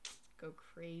 twist, go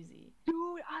crazy. Dude,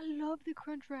 I love the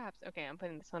Crunch Wraps. Okay, I'm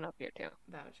putting this one up here too.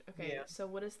 Vouch. Okay, Yeah. so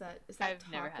what is that? Is that I've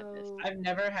taco? never had this. I've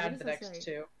never What had does the that next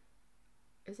say? two.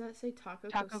 Is that say Taco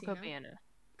Taco Cocina? Cabana.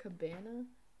 Cabana?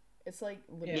 It's like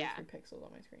literally Yeah. 3 pixels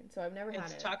on my screen. So I've never had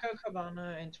It's it. Taco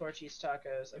Cabana and Torchy's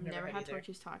Tacos. I've Never had either.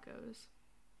 Torchy's Tacos.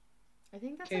 I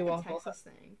think that's Okay, like Waffle a Texas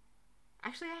thing.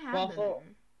 Actually, I have Waffle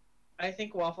been I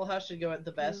think Waffle House should go at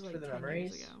the there. It was best like for the 10 years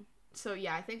memories. ago. So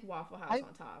yeah, I think Waffle House I-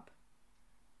 on top.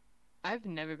 I've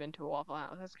never been to a Waffle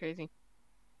House. That's crazy.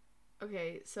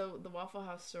 Okay, so the Waffle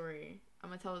House story. I'm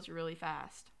gonna tell this really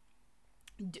fast.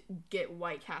 Get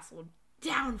White Castle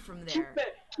down from there.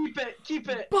 Keep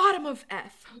it. Bottom of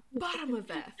F. Bottom of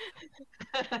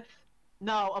F.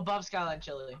 No, above Skyline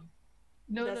Chili.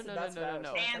 No, That's no. vouch. And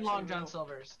actually Long John real.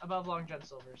 Silver's. Above Long John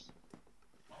Silver's.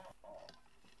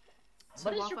 So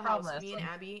What is Waffle your problem, House, me and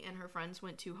Aslan? Abby and her friends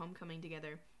went to homecoming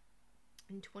together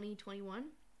in 2021,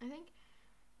 I think.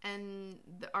 And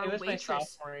our It was my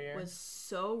waitress sophomore year. was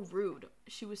so rude.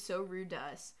 She was so rude to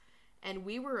us. And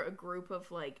we were a group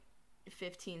of like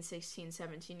 15, 16,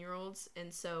 17-year-olds.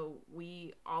 And so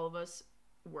all of us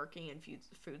working in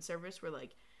food service were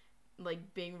like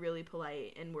being really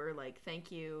polite, and we're like,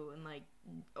 thank you, and like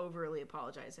overly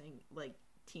apologizing like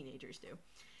teenagers do.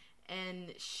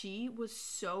 And she was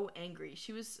so angry.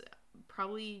 She was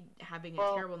probably having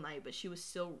a terrible night, but she was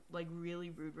still like really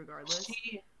rude regardless.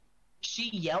 She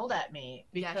yelled at me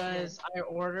Yeah, she because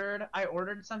I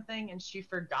ordered something and she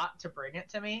forgot to bring it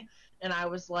to me, and I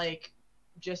was like,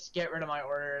 just get rid of my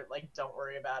order, like don't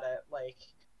worry about it, like,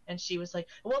 And she was like,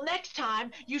 well, next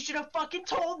time you should have fucking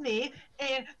told me,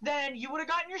 and then you would have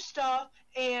gotten your stuff.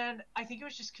 And I think it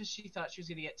was just because she thought she was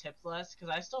going to get tipped less, because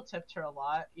I still tipped her a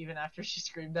lot, even after she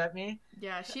screamed at me.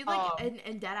 Yeah, she, like,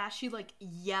 and deadass, she, like,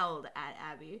 yelled at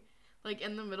Abby. Like,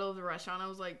 in the middle of the restaurant, I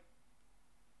was like,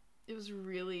 it was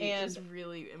really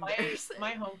embarrassing.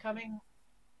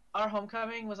 Our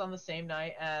homecoming was on the same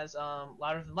night as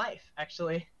Louder Than Life,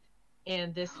 actually.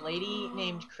 And this lady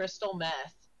named Crystal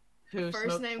Meth, who first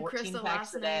smoked name 14 Crystal,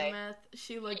 packs last a day. name Meth.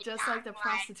 She looked just like the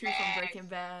prostitute from Breaking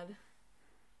Bad.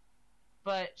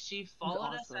 But she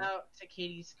followed us out to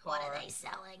Katie's car. What are they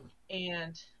selling?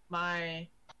 And my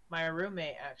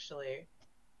roommate actually,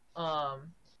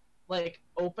 like,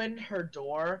 opened her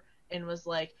door and was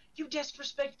like, you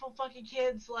disrespectful fucking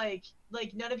kids, like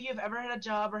none of you have ever had a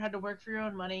job or had to work for your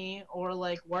own money or,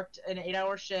 like, worked an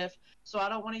 8-hour shift, so I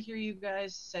don't want to hear you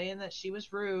guys saying that she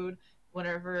was rude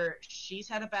whenever she's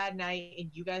had a bad night and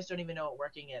you guys don't even know what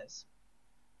working is.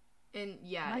 And,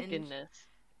 yeah. My goodness.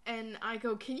 And I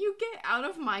go, can you get out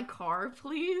of my car,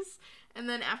 please? And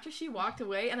then after she walked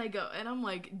away, and I'm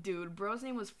like, dude, bro's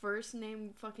name was first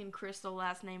name fucking Crystal,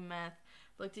 last name Meth.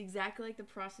 Looked exactly like the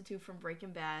prostitute from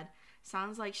Breaking Bad.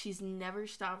 Sounds like she's never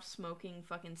stopped smoking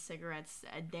fucking cigarettes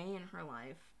a day in her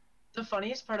life. The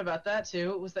funniest part about that,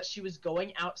 too, was that she was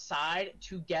going outside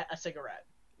to get a cigarette.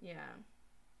 Yeah.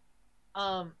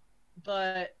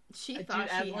 But... She thought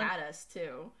she had us,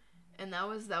 too. And that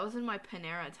was in my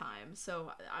Panera time,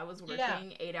 so I was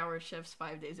working 8-hour shifts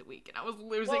 5 days a week, and I was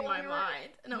losing my mind.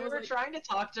 And we were trying to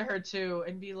talk to her, too,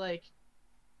 and be like,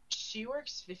 she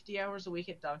works 50 hours a week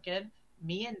at Dunkin'.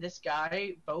 Me and this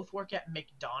guy both work at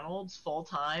McDonald's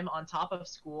full-time on top of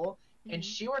school, and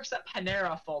she works at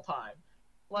Panera full-time.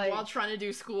 Like, while trying to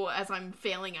do school as I'm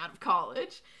failing out of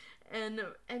college. And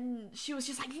she was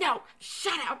just like, no,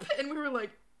 shut up! And we were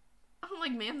like, I'm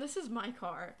like, ma'am, this is my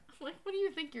car. I'm like, what do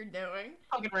you think you're doing?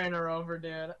 Fucking ran her over,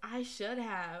 dude. I should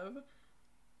have.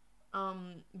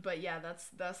 But yeah,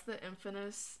 that's the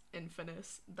infamous.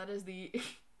 That is the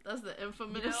that's the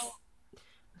infamous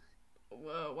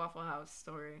Waffle House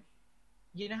story.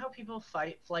 You know how people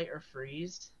fight, flight, or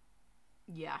freeze?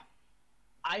 Yeah.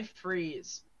 I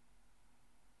freeze.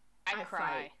 I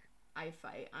cry. I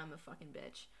fight. I'm a fucking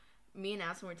bitch. Me and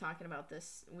Aspen were talking about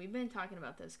this. We've been talking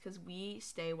about this because we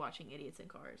stay watching Idiots in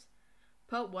Cars.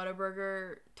 Put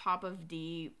Whataburger top of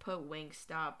D, put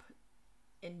Wingstop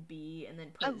in B, and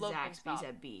then put Zaxby's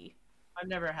at B. I've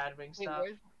never had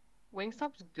Wingstop.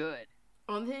 Wingstop's good.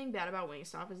 Only thing bad about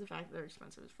Wingstop is the fact that they're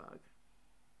expensive as fuck.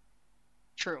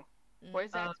 True.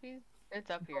 Where's Zaxby's? It's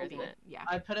up here, isn't it? Yeah.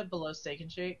 I put it below Steak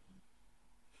and Shake.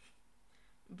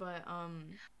 But,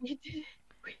 We did it.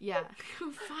 Yeah.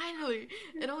 Finally!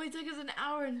 It only took us an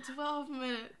hour and 12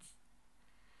 minutes.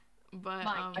 But,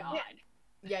 My God.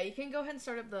 Yeah, you can go ahead and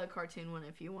start up the cartoon one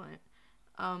if you want.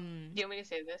 Do you want me to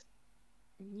save this?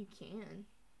 You can.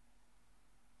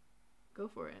 Go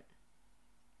for it.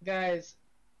 Guys,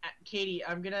 Katie,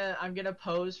 I'm gonna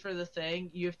pose for the thing.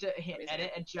 You have to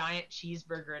edit a giant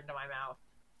cheeseburger into my mouth.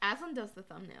 Aslan does the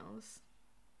thumbnails.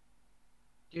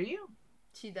 Do you?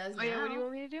 She does now. Oh yeah, what do you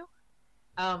want me to do?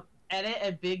 Edit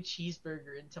a big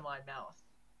cheeseburger into my mouth.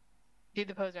 Do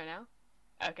the pose right now?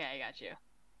 Okay, I got you.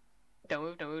 Don't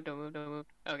move, don't move, don't move, don't move.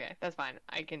 Okay, that's fine.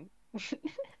 I can...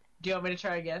 Do you want me to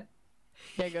try again?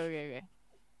 Yeah, go. Okay,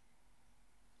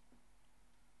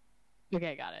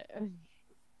 I got it.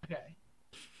 Okay.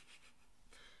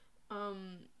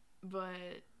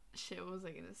 But... Shit, what was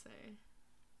I gonna say?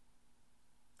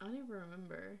 I don't even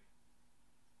remember.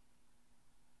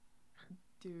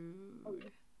 Dude. What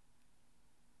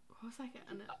was I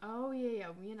gonna... Oh, yeah.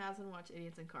 Me and Aslan watch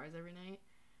Idiots in Cars every night.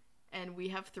 And we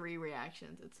have 3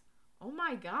 reactions. It's, oh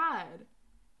my god.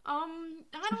 I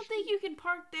don't think you can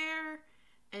park there.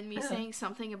 And me saying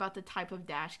something about the type of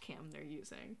dash cam they're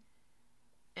using.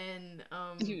 And,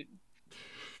 Dude.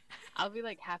 I'll be,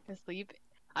 like, half asleep.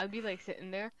 I'll be, like,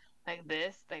 sitting there, like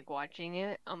this, like, watching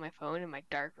it on my phone in my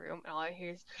dark room. And all I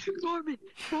hear is, Norman.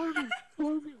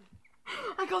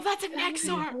 I go, that's an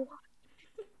XR!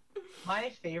 My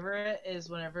favorite is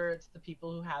whenever it's the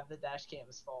people who have the dash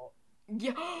cam's fault.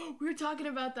 Yeah, we were talking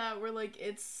about that. We're like,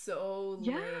 it's so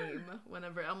lame.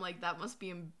 Whenever I'm like, that must be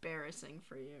embarrassing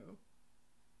for you.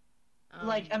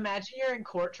 Like, imagine you're in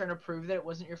court trying to prove that it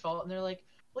wasn't your fault, and they're like,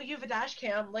 well, you have a dash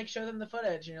cam, like, show them the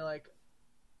footage, and you're like...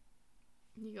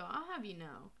 You go, I'll have you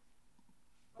know.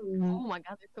 Oh my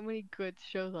god, there's so many good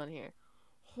shows on here.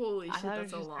 Holy shit,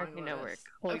 that's a long list.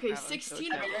 Okay, crap,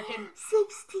 16. So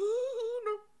 16!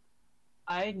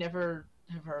 I never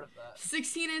have heard of that.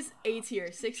 16 is A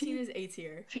tier. 16 is A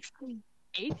tier. 16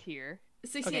 A tier?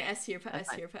 16 Okay, S tier, put that's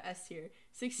S tier, put S tier.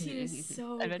 16 is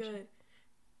so good.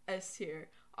 S tier.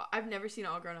 I've never seen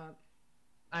All Grown Up.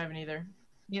 I haven't either.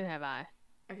 Neither have I.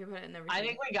 Okay, put it in never seen. I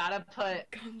think we gotta put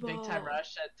Gumball. Big Time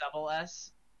Rush at double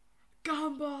S.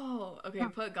 Gumball! Okay,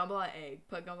 put Gumball at A.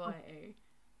 Put Gumball at A.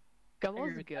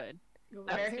 Gumball's good.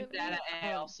 American Dad at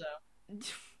A also.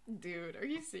 Dude, are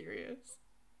you serious?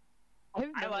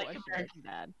 I like American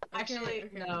Dad. Actually,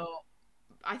 Okay. no.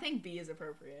 I think B is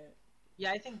appropriate.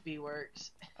 Yeah, I think B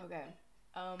works. Okay.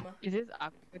 Is this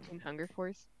Aqua Hunger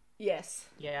Force? Yes.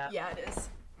 Yeah. Yeah, it is.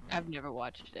 I've never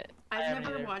watched it. I've haven't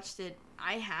never either. watched it.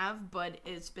 I have, but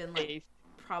it's been like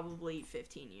probably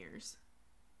 15 years.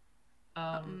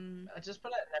 I just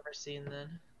put it never seen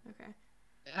then. Okay.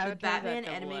 I The would try that Batman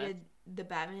double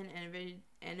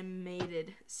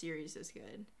animated series is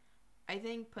good. I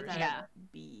think put that Yeah.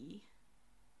 at B.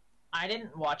 I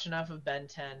didn't watch enough of Ben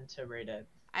 10 to rate it.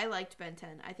 I liked Ben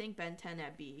 10. I think Ben 10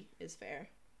 at B is fair.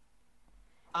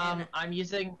 I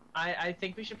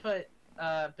think we should put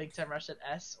Big Time Rush at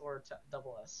S or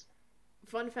double S.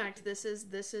 Fun fact: This is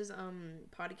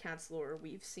Podcats lore.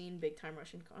 We've seen Big Time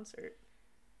Rush in concert.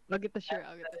 I'll get the shirt.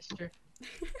 That's true.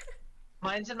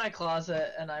 Mine's in my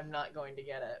closet, and I'm not going to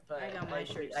get it. But I got my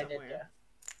shirt I did, somewhere. yeah.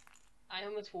 I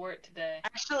almost wore it today.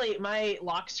 Actually, my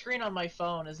lock screen on my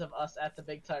phone is of us at the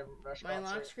Big Time Rush My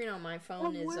concert. lock screen on my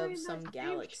phone is of some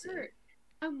galaxy. Shirt.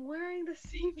 I'm wearing the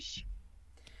same shirt.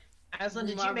 Aslan,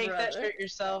 did My you make that brother. shirt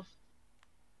yourself?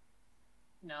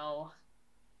 No.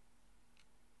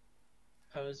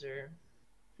 Poser.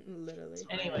 Literally.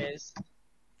 Anyways,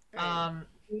 Alright.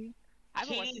 I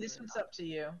haven't watched Katie, the this movie. one's up to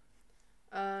you.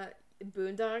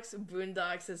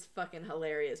 Boondocks is fucking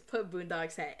hilarious. Put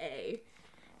Boondocks at A.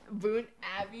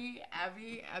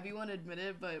 Abby won't admit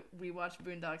it, but we watched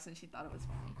Boondocks and she thought it was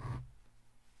funny.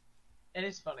 It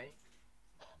is funny.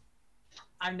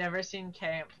 I've never seen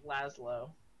Camp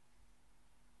Laszlo.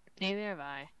 Neither have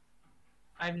I.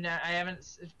 I haven't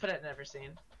put it. Never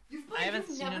seen. I haven't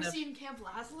seen never enough. seen Camp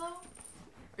Laszlo?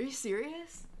 Are you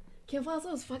serious? Camp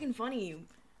Laszlo is fucking funny.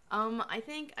 I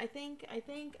think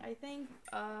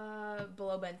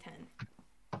below Ben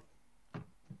 10.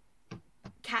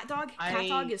 Cat Dog is Cat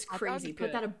Dog crazy. is Put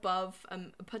good. that above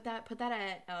put that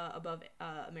at above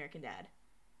American Dad.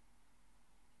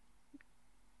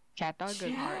 Cat Dog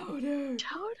goes hard.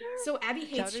 Chowder. So Abby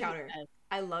hates Chowder.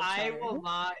 I love Chowder.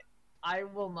 I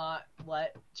will not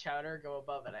let Chowder go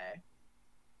above an A.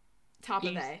 Top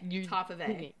of A. Top of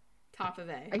A. Top of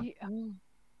A. Are you?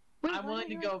 Wait, I'm why willing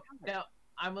to don't you go. like Chowder? No,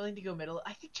 I'm willing to go middle.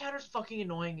 I think Chowder's fucking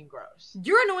annoying and gross.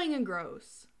 You're annoying and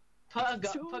gross. Put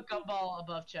Gumball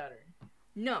above Chowder.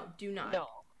 No, do not. No.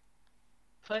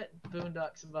 Put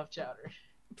Boondocks above Chowder.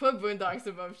 Put Boondocks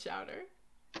above Chowder.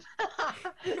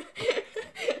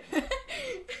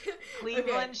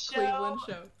 Cleveland Show. Cleveland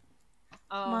Show.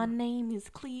 My name is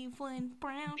Cleveland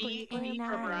Brown, B and for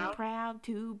I'm Brown. proud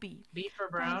to be. B for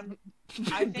Brown.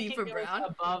 I think B it for goes Brown?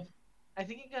 Above. I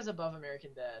think it goes above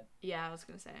American Dad. Yeah, I was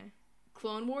gonna say.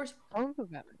 Clone Wars. Never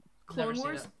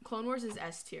seen it. Clone Wars is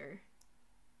S tier.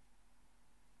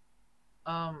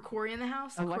 Corey in the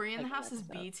House. I watched Corey in the like House that is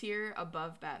B tier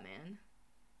above Batman.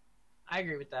 I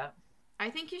agree with that. I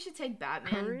think you should take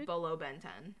Batman Courage? below Ben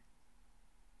 10.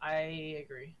 I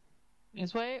agree.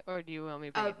 This way, or do you want me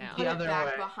to bring it down? Put The it other back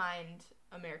way. behind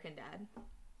American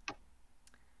Dad.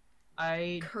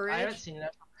 I Courage? haven't seen enough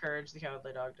of Courage the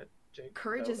Cowardly Dog to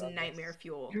Courage go is above nightmare this.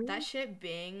 fuel. Really? That shit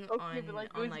being Okay, on but, like,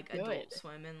 it on was like good. Adult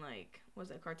Swim and like was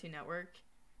that Cartoon Network?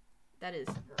 That is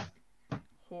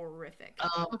horrific.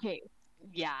 Okay,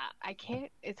 yeah, I can't.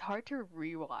 It's hard to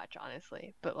rewatch,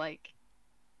 honestly, but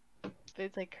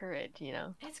it's like Courage, you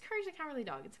know. It's Courage the Cowardly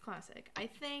Dog. It's a classic. I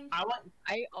think.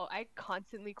 I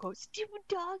constantly quote, "Stupid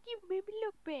dog, you made me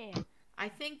look bad." I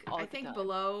think. all I the think time.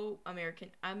 below American.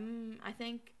 I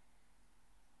think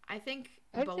I'd say,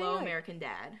 below like- American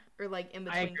Dad or like in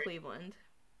I between agree. Cleveland.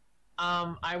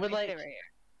 I would I'd like say right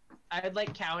here. I would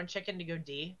like Cow and Chicken to go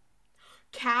D.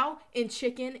 Cow and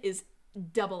Chicken is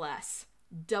double S.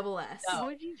 Double S. No.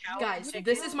 What'd you Cow- Guys, Chicken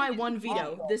this is my is one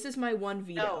veto. awful. This is my one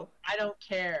veto. No, I don't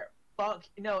care. Fuck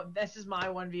no, this is my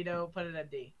one veto. Put it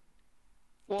at D.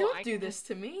 Well, Don't I do can- this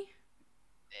to me.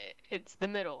 It's the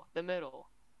middle. The middle.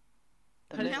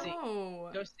 The Put it middle. C.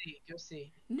 No. Go C. Go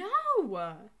C. No.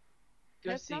 Go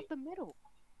That's C. not the middle.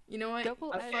 You know what?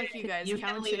 Double Fuck S. you guys. You Cow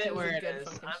can and leave Chicken it was where a it good is.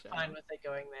 fucking I'm show. fine with it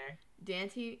going there.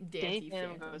 Danny Danny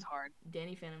Phantom Phantom. goes hard.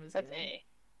 Danny Phantom is That's good. A.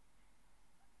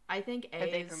 I think A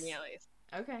That's A is for me at least.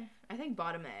 okay. I think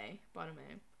bottom A. Bottom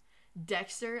A.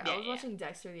 Dexter. I was watching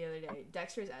Dexter the other day.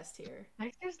 Dexter's S tier.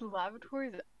 Dexter's Laboratory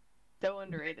is so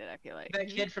underrated. I feel like. That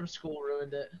kid from school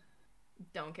ruined it.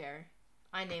 Don't care.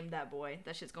 I named that boy.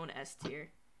 That shit's going to S tier.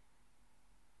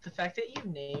 The fact that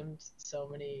you named so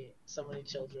many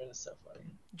children is so funny.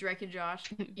 Drake and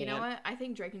Josh. You know what? I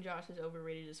think Drake and Josh is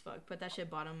overrated as fuck. Put that shit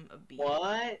bottom of B.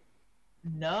 What?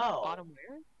 No. Bottom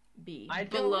where? B. I'd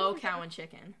Below go- Cow and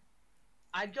Chicken.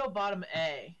 I'd go bottom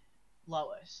A,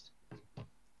 lowest.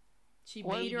 She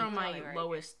What beat are her you on my doing right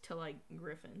lowest to like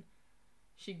Griffin.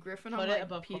 She Griffin Put on it like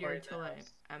above Peter Corey till like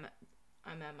Mouse.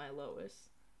 I'm at my lowest.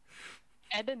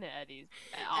 Ed and Eddie's.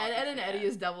 Ed and Eddie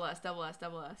is double S, double S,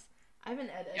 double S. I have an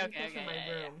Ed Eddie Okay, clip in my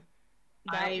yeah. room.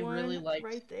 I That really one liked-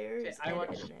 right there is I Ed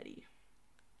watched- and Eddie.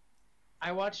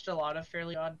 I watched a lot of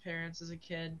Fairly Odd Parents as a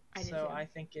kid, I did so too. I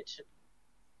think it should.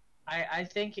 I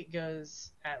think it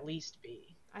goes at least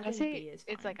B. I I think say B is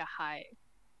it's fine. like a high.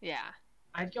 Yeah.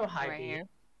 I'd go high Right B. here.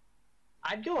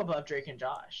 I'd go above Drake and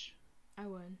Josh. I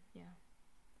would, yeah.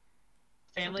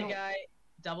 Family Don't- Guy,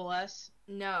 double S.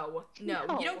 No, you No.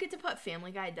 don't get to put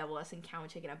Family Guy, double S, and Cow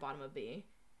and Chicken at bottom of B.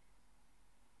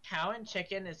 Cow and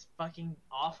Chicken is fucking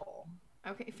awful.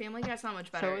 Okay, Family Guy's not much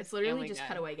So better. is It's literally Family just Guy.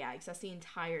 cutaway gags. That's the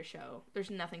entire show. There's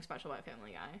nothing special about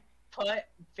Family Guy. Put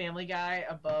Family Guy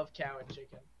above Cow and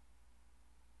Chicken.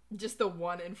 Just the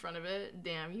one in front of it.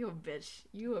 Damn, you a bitch.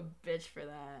 You a bitch for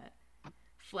that.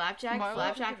 Flapjack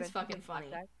Marlo's is intervention fucking for funny.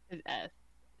 Flapjack is S.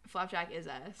 Flapjack is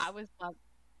S. I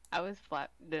was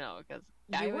flap. No, because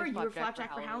You were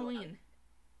Flapjack for Halloween.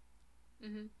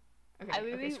 Mm-hmm. Okay, I okay,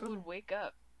 literally scroll. would wake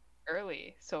up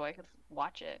early so I could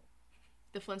watch it.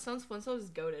 The Flintstones is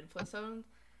goated. Flintstones,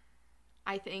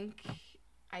 I think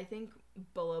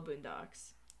below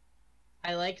Boondocks.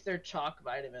 I like their chalk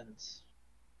vitamins.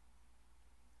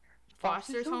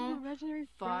 Foster's Home. Imaginary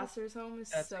Friends. Foster's Home is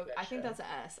That's a so. good I think show. that's a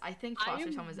S. I think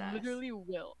Foster's Home is S. Literally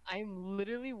Wilt. I'm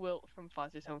literally Wilt from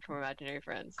Foster's Home from Imaginary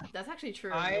Friends. That's actually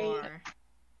true. I- You are.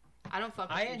 I don't fuck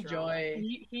with I Futurama. enjoy.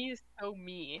 He is so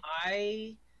me.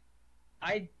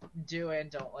 I do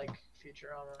and don't like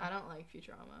Futurama. I don't like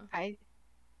Futurama. I've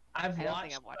I don't watched.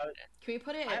 think I've watched it. Can we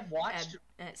put it I've watched-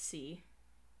 at C?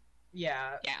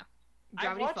 Yeah, Yeah. I've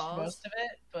Gravity watched Falls. most of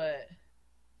it, but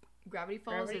Gravity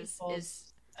Falls Gravity is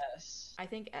Falls S. I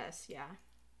think S. Yeah.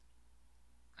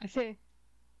 I say.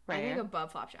 I think Right.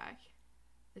 above Flapjack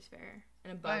is fair,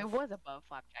 and But it above was above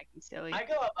Flapjack, you silly. I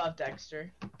go above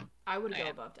Dexter. I would go Yeah.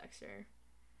 above Dexter.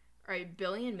 All right,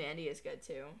 Billy and Mandy is good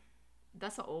too.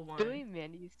 That's the old one. Billy and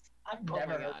Mandy's. I've Oh never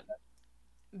my heard God. of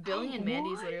that. Billy and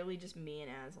Mandy's What? literally just me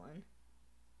and Aslan.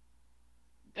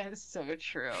 That is so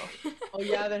true. Oh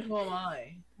yeah, then who am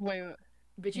I? Wait,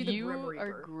 Bitch, you the you Grim are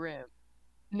Reaper. Grim.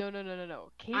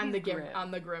 No. Katie's I'm the Grim.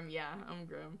 I'm the Grim. Yeah, I'm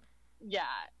Grim. Yeah,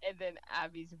 and then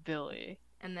Abby's Billy.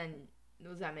 And then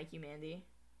does that make you Mandy?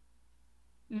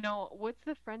 No, what's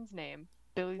the friend's name?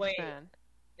 Billy's Wait. friend.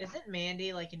 Isn't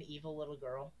Mandy like an evil little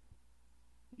girl?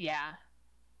 Yeah.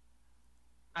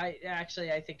 I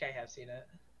think I have seen it,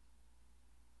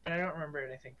 but I don't remember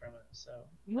anything from it. So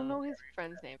I don't know his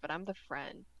friend's name, but I'm the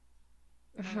friend.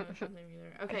 I don't know his name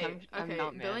either. Okay, I'm okay.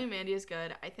 not Billy mad. and Mandy is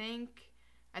good. I think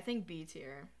B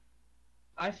tier.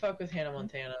 I fuck with Hannah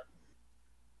Montana.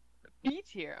 B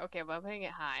tier. Okay, but I'm putting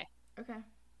it high. Okay.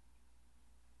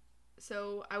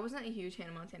 So I wasn't a huge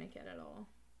Hannah Montana kid at all,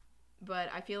 but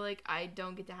I feel like I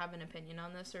don't get to have an opinion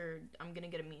on this, or I'm gonna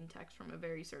get a mean text from a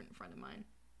very certain friend of mine.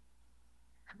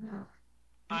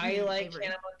 I like Avery.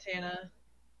 Hannah Montana.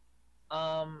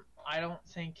 I don't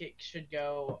think it should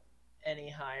go any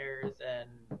higher than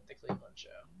the Cleveland Show.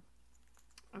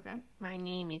 Okay. My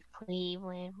name is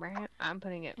Cleveland. I'm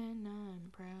putting it. And I'm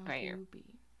proud Right here. to be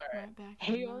Alright. right back.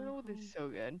 Hey in my Arnold home. is so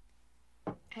good.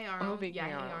 Hey a Arnold. big Yeah, Hey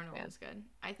Hey Arnold Arnold fan. is good.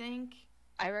 I think.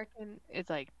 I reckon it's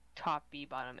like top B,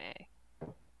 bottom A.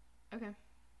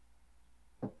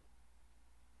 Okay.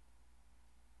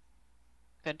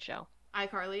 Good show.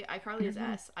 iCarly is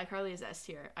S. iCarly is S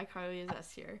tier. iCarly is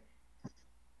S tier.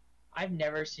 I've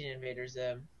never seen Invader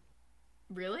Zim.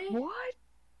 Really? What?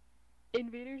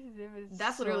 Invaders Zim is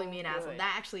That's literally so me and Aslan. good.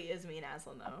 That actually is me and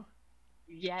Aslan though.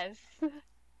 Yes.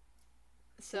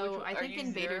 So Which- I are think you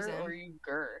Invader Zer Zim. or are you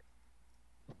Gur?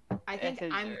 I think It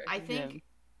says I'm. Zer, I think.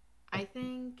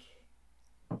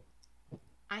 Zim.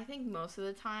 I think most of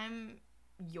the time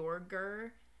you're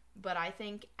Gur, but I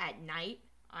think at night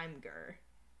I'm Gur.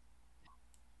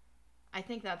 I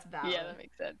think that's valid. Yeah, that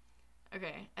makes sense.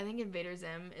 Okay, I think Invader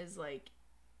Zim is like,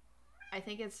 I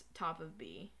think it's top of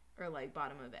B or like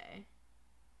bottom of A.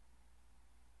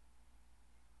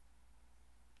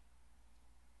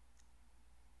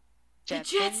 The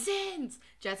Jetsons.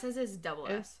 Jetsons is double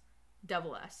S.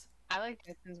 Double S. I like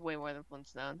Jetsons way more than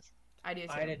Flintstones. I do too.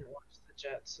 I didn't watch the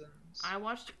Jetsons.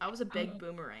 I was a big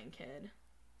Boomerang kid.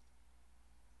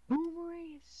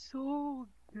 Boomerang is so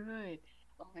good.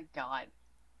 Oh my god.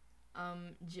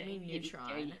 Jimmy Dang,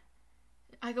 Neutron.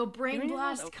 I go Brain Jimmy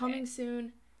Blast okay. coming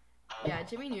soon. Yeah,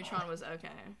 Jimmy Neutron was okay.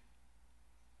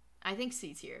 I think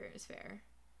C tier is fair.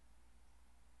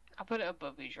 I'll put it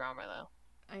above Futurama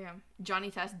though. Okay.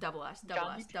 Johnny Test, double S, double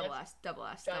S, double S, double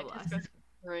S, double S. Goes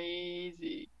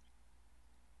crazy.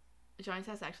 Johnny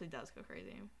Test actually does go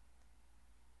crazy.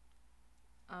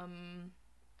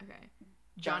 Okay.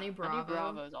 Johnny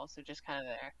Bravo is also just kind of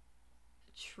there.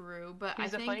 True, but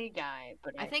He's I think a funny guy,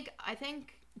 but I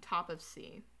think top of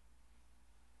C.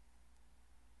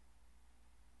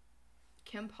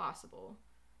 Kim Possible.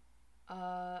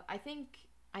 I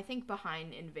think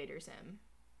behind Invader Zim.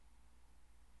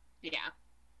 yeah.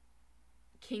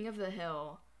 King of the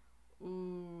Hill.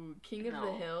 Ooh, King of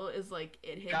the Hill is like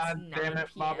it hits God 9 damn it, p.m.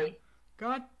 Bobby.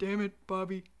 God damn it,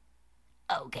 Bobby.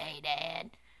 Okay, Dad.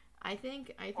 I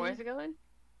think Where's it going?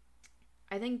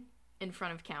 I think in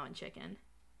front of Cow and Chicken.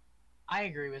 I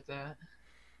agree with that.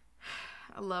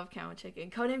 I love Cow and Chicken.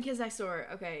 Codename Kids Next Door.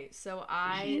 Okay, so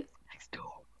I Next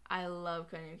door. I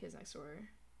love Codename Kids Next Door.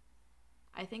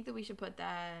 I think that we should put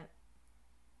that.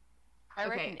 I Okay,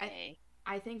 reckon A.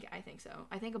 I think so.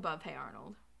 I think above Hey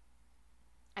Arnold.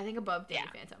 I think above Danny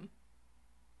Yeah. Phantom.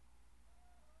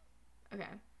 Okay.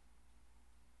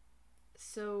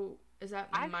 So is that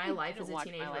I My actually Life didn't as a watch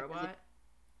Teenage My Life as a- Robot?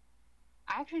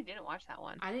 I actually didn't watch that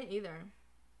one. I didn't either.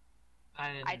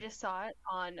 I didn't. I just saw it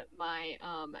on my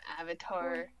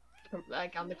Avatar,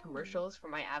 like on the commercials for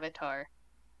my Avatar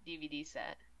DVD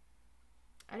set.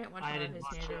 I didn't watch I My Life didn't as a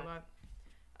watch Teenage it. Robot.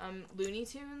 Looney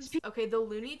Tunes. Okay, the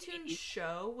Looney Tunes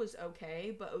show was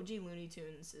okay, but OG Looney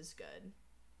Tunes is good.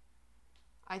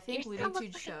 I think Looney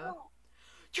Tunes show.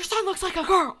 Your son looks like a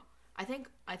girl. I think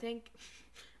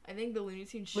the Looney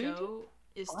Tunes Looney show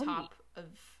is funny. top of.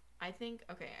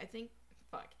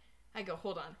 Fuck. I go.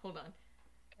 Hold on.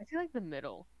 I feel like the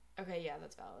middle. Okay, yeah,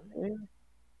 that's valid.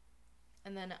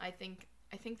 And then I think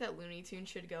that Looney Tunes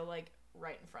should go like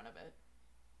right in front of it,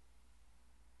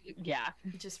 Yeah.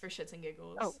 just for shits and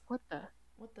giggles. Oh, what the?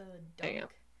 What the There you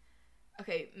dunk?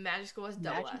 Okay, Magic School Bus,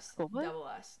 double Magic S. School Bus?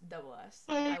 Double S.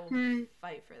 I will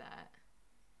fight for that.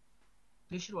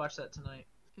 You should watch that tonight.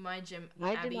 My gym. I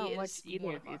did Abby not is watch either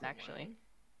 1 of these, o'clock in the actually. morning.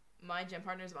 My gym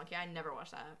partner is Monkey. I never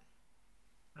watched that.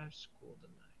 I have school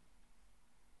tonight.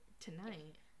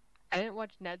 Tonight. I didn't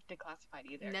watch Ned's Declassified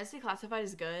either. Ned's Declassified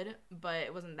is good, but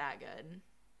it wasn't that good.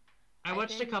 I I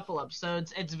watched think- a couple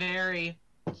episodes. It's very.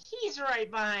 He's right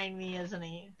behind me, isn't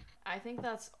he? I think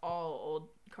that's all old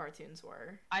cartoons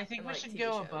were. I think And, we like, should TV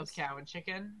go shows. above Cow and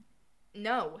Chicken.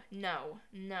 No.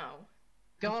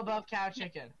 Go above Cow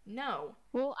Chicken. No.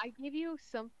 Well, I gave you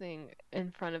something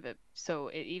in front of it, so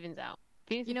it evens out.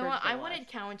 Phineas You and know what? Ferb's I double wanted S.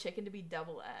 Cow and Chicken to be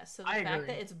double S. So the I fact agree.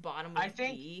 that it's bottom of I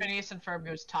think B. Phineas and Ferb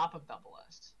goes top of Double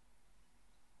S.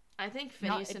 Not,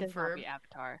 Phineas it and does not Ferb be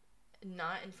Avatar.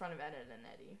 not in front of Ed, Ed and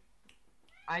Eddie.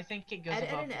 I think it goes Ed,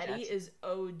 above Ed and the Eddie Jetsons. is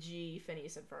OG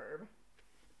Phineas and Ferb.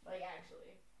 Like, actually.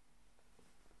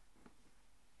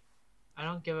 I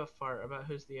don't give a fart about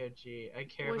who's the OG. I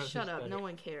care Well, about shut who's up. better. No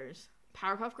one cares.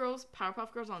 Powerpuff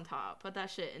Girls on top. Put that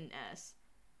shit in S.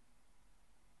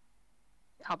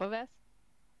 Top of S?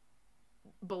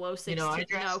 Below 16. You know, I no,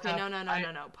 dressed okay,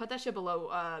 up- no. Put that shit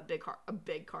below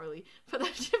Big Carly. Put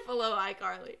that shit below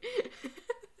iCarly.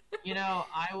 You know,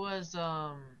 I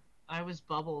was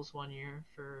Bubbles one year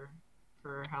for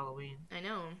Halloween. I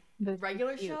know. That's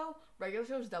Regular cute.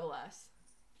 show is double S.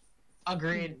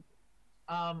 Agreed.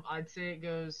 I'd say it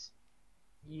goes.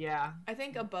 Yeah, I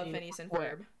think above Yeah, Phineas and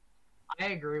where? Ferb. I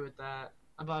agree with that.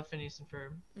 Above Phineas and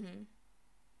Ferb. Mm-hmm.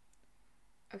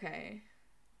 Okay.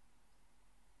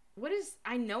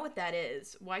 I know what that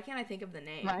is. Why can't I think of the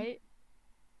name? Right?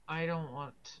 I don't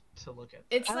want to look at.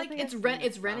 It's I don't like think it's I've Ren. seen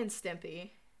It's it, Ren though. and Stimpy.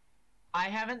 I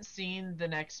haven't seen the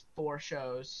next 4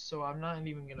 shows, so I'm not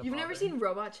even gonna. You've never bother. seen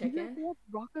Robot Chicken?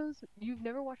 You've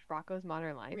never watched Rocco's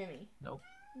Modern Life? Remy. Nope.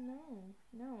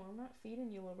 No, I'm not feeding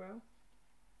you, little bro.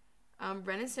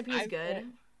 Ren and Stimpy is I've good,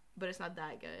 read- but it's not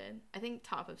that good. I think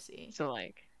top of C. So,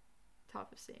 like...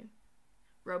 Top of C.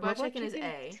 Robot Chicken is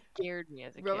A. Scared me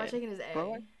as a Robot kid. Chicken is A.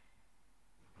 Robot-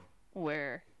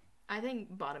 Where? I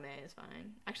think bottom A is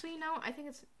fine. Actually, no, I think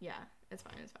it's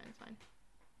fine.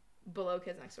 Below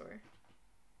Kids Next Door.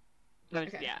 No,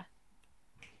 Okay. Yeah.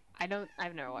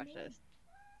 I've never watched this.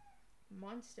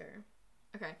 Monster.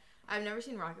 Okay, I've never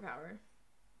seen Rocket Power.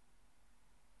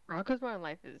 Rocco's Modern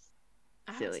Life is...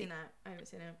 I haven't Silly. seen that. I haven't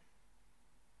seen it.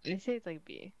 They say it's like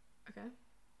B. Okay.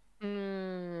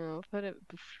 Put it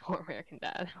before American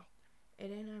Dad.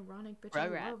 It ain't ironic, bitch.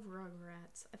 Rugrats. I love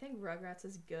Rugrats. I think Rugrats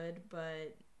is good,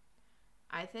 but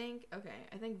I think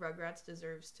Rugrats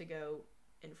deserves to go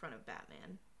in front of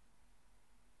Batman.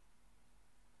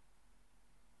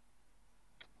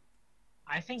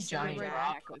 I think Johnny Johnny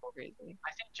Bravo. Jack was crazy.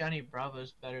 I think Johnny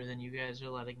Bravo's better than you guys are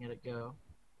letting it go.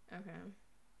 Okay.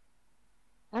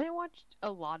 I didn't watch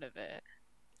a lot of it.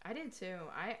 I did too.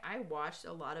 I watched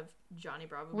a lot of Johnny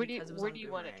Bravo Where do because it was where on do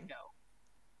you want it to Boomerang. go?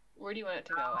 Where do you want it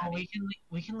to go? Oh, Abby?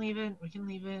 we can leave it. We can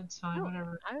leave it. It's fine. No,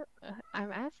 Whatever.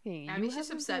 I'm asking. Abby's You just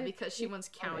haven't upset been because she wants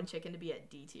Cow and excited. Chicken to be at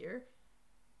D tier.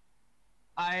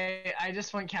 I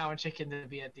just want Cow and Chicken to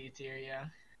be at D tier. Yeah.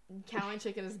 Cow and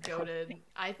Chicken is goated.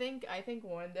 I think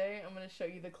one day I'm gonna show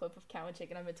you the clip of Cow and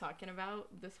Chicken I've been talking about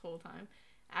this whole time.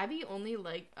 Abby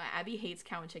hates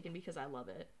Cow and Chicken because I love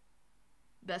it.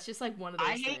 That's just like one of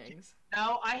those things.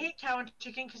 No, I hate Cow and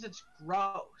Chicken because it's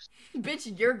gross.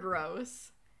 Bitch, you're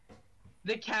gross.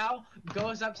 The cow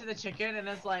goes up to the chicken and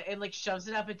is like, shoves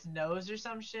it up its nose or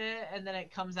some shit, and then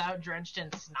it comes out drenched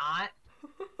in snot.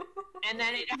 And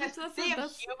then it has,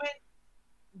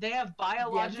 they have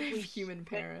biologically human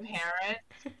parents.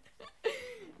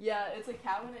 Yeah, it's a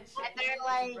cow and a chicken. And they're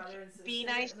like, be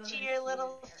nice to your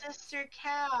little sister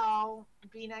cow.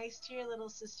 Be nice to your little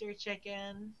sister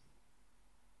chicken.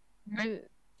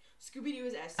 Scooby-Doo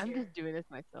is S tier. I'm just doing this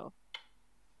myself.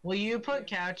 Will you put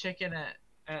cow chicken at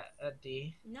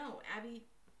D? No, Abby,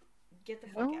 get the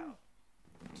fuck out.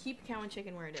 Keep Cow and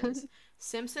Chicken where it is.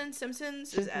 Simpsons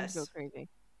is S. Go crazy.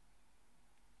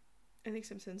 I think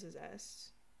Simpsons is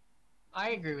S.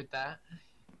 I agree with that.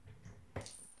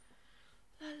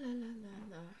 La la la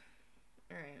la la.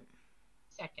 Alright.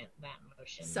 Second that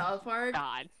motion. South Park.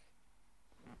 God.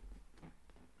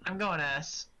 I'm going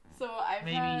S. So I've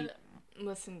Maybe. had...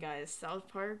 Listen, guys, South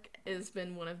Park has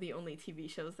been one of the only TV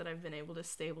shows that I've been able to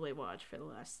stably watch for the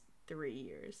last 3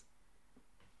 years.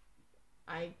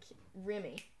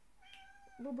 Remy.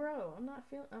 Well, bro, I'm not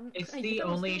feeling... It's the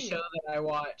only show that I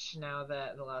watch now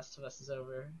that The Last of Us is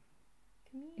over.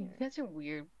 Come here. That's a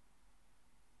weird.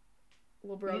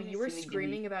 Well, bro, Maybe you were silly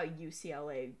screaming about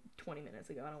UCLA 20 minutes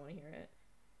ago. I don't want to hear it.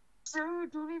 Sir,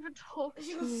 don't even talk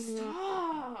to me.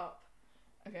 Stop!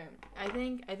 Okay, I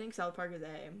think South Park is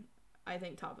A. I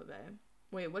think top of A.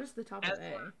 Wait, what is the top of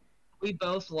A? We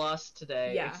both lost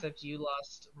today, Yeah. except you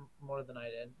lost more than I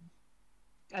did.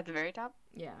 At the very top?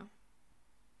 Yeah.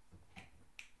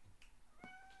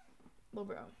 Well,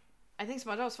 bro. I think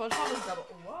SpongeBob is double.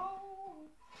 Whoa!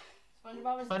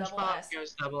 SpongeBob is double SpongeBob S.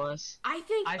 goes double S. I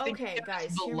think it goes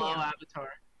guys, hear me below out. Avatar.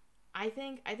 I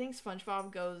think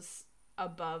SpongeBob goes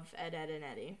above Ed, Edd and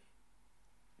Eddy.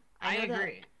 I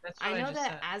agree. That's what I know just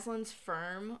that said. Aslan's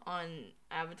firm on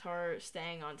Avatar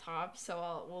staying on top,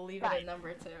 so we'll leave it at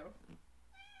number 2.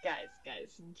 Guys,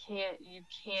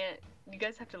 you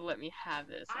guys have to let me have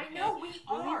this. Okay? I know, we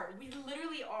are. We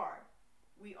literally are.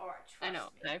 We are. Trust I know,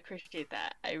 me. and I appreciate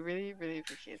that. I really, really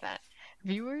appreciate that.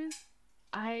 Viewers,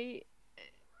 I'm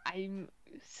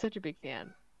such a big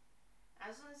fan.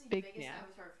 Aslan is the Big biggest fan.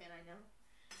 Avatar fan I know.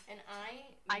 And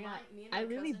me and I my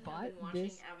really cousin have bought been watching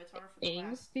this Avatar for the Aang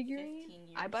last figurine. 15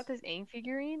 years. I bought this Aang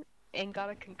figurine and got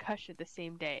a concussion the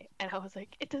same day, and I was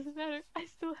like, it doesn't matter. I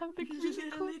still have the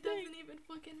physical It thing. doesn't even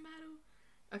fucking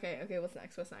matter. Okay, what's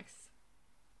next?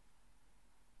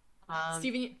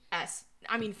 Steven S.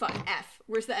 I mean, fuck, F.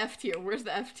 Where's the F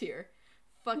tier?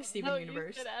 Fuck Steven No,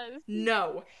 Universe. You said S.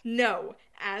 No.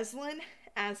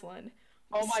 Aslan.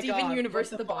 Oh my Steven God,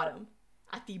 Universe what at the the bottom.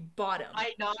 At the bottom.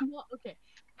 Okay,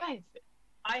 guys.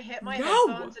 I hit my No!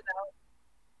 headphones and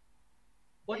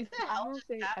what the hell just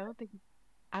happened?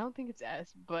 I don't think it's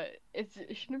S, but it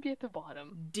shouldn't be at the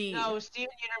bottom. D. No, Steven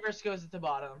Universe goes at the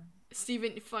bottom.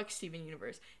 Fuck Steven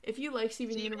Universe. If you like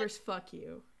Steven Universe, fuck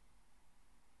you.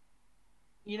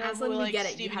 You know Aslan, who we likes get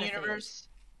it. You Steven had a Universe?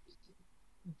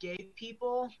 Gay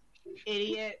people.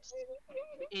 Idiot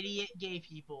gay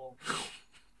people.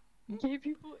 Gay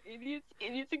people, idiots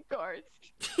and cars.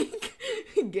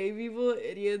 Gay people,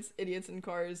 idiots in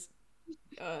cars.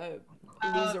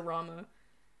 Loserama.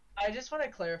 I just want to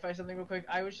clarify something real quick.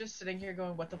 I was just sitting here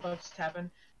going, what the fuck just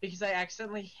happened? Because I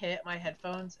accidentally hit my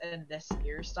headphones and this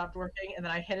ear stopped working, and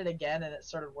then I hit it again and it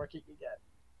started working again.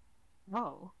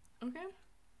 Oh. Okay.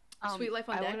 Sweet Life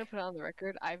on I Deck. want to put on the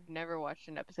record, I've never watched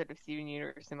an episode of Steven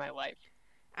Universe in my life.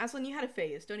 Aslan, you had a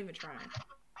phase. Don't even try.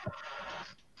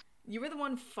 You were the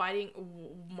one fighting.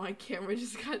 My camera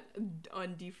just got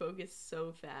undefocused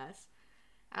so fast.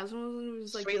 Aslan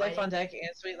was like Sweet Life fighting. on Deck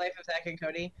and Sweet Life of Zack and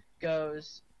Cody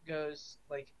goes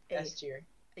like A. S tier.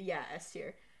 Yeah, S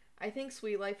tier. I think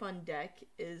Sweet Life on Deck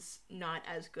is not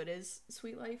as good as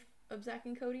Sweet Life of Zack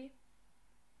and Cody.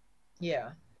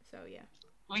 Yeah. So yeah.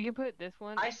 We can put this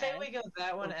one. I say S. we go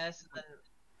that one S, and then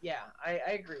yeah,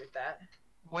 I agree with that.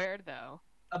 Where though?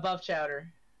 Above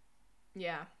Chowder.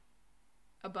 Yeah.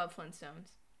 Above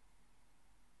Flintstones.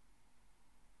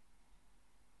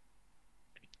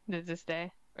 Does this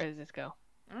stay or does this go?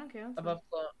 I don't care. Above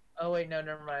Clone. Oh wait, no,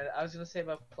 never mind. I was gonna say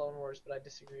above Clone Wars, but I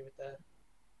disagree with that.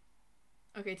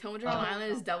 Okay, Tomadroma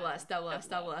Island is double S. I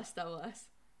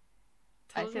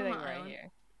say like Tomadroma right Island.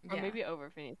 here, or Yeah, maybe over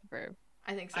Phineas and Ferb.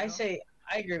 I think so.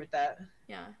 I agree with that.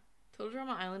 Yeah,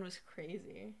 Tomadroma Island was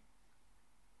crazy.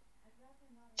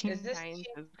 Teen Is this Titans Teen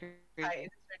was crazy. Titans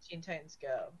or Teen Titans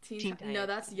Go? Teen No,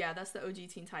 Titans. that's the OG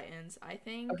Teen Titans. I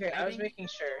think. Okay, I was making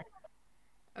sure.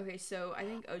 Okay, so I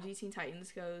think OG Teen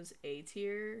Titans goes A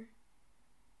tier.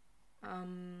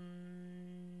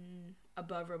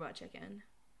 Above Robot Chicken.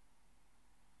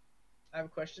 I have a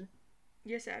question.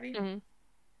 Yes, Abby. Mm-hmm.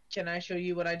 Can I show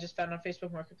you what I just found on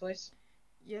Facebook Marketplace?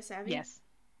 Yes, Abby. Yes.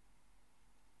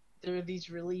 There are these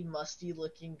really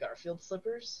musty-looking Garfield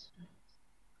slippers.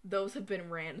 Those have been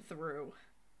ran through.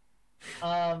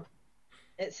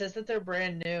 It says that they're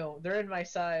brand new. They're in my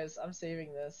size. I'm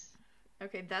saving this.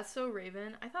 Okay, That's So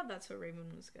Raven. I thought That's So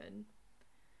Raven was good.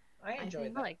 I enjoyed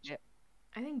think that. I liked it.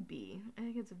 I think B. I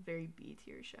think it's a very B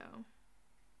tier show.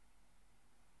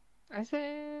 I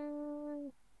say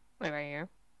wait right here.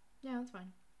 Yeah, that's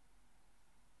fine.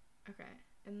 Okay,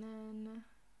 and then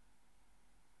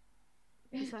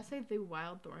does that say The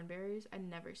Wild Thornberries? I've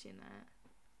never seen that.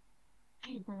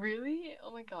 Really?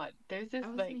 Oh my god. There's this I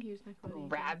was like gonna use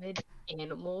Nickelodeon. rabid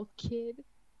animal kid,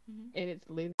 Mhm. and it's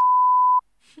literally.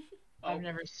 I've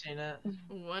never seen it.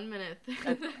 1 minute.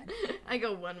 I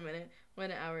go 1 minute.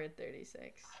 1 hour and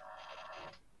 36.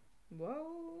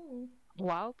 Whoa.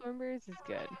 Wild Thornberries is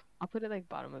good. I'll put it like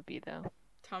bottom of B though.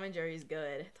 Tom and Jerry's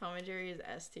good. Tom and Jerry is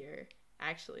S tier.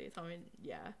 Actually,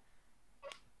 yeah.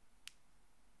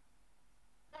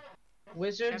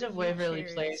 Wizards of Abby, Waverly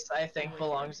cheers. Place, I think, Waverly.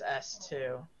 belongs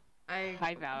S2.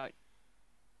 I vouch.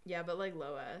 Yeah, but like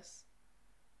low S.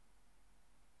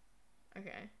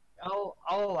 Okay. I'll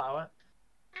allow it.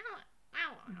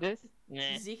 This.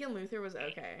 Nah. Zeke and Luther was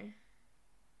okay.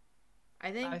 I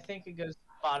I think think it goes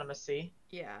bottom of C.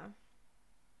 yeah.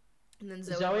 And then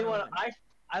Zoe, Zoe 101.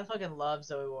 I fucking love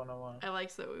Zoe 101. I like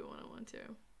Zoe 101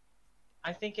 too.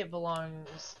 I think it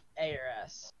belongs A or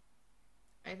S.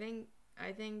 I think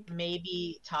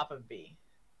Maybe top of B.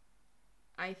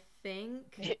 I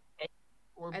think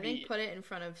Or I B. think put it in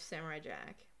front of Samurai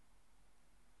Jack.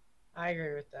 I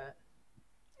agree with that.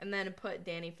 And then put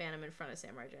Danny Phantom in front of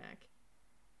Samurai Jack.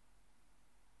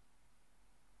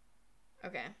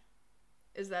 Okay.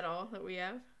 Is that all that we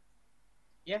have?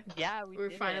 Yeah, We're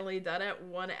did finally done at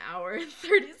 1 hour and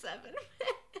 37 minutes.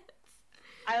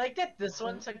 I like that this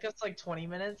one took us like 20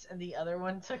 minutes and the other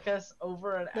one took us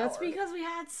over an That's hour. because we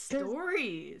had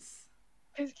stories.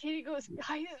 Because Katie goes,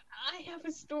 guys, I have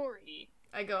a story.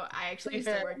 I actually To be used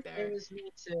to fair, work there. It was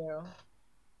me too.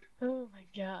 Oh my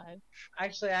god.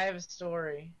 Actually, I have a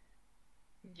story.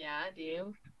 Yeah, do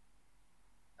you?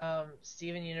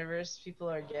 Steven Universe, people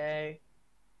are gay.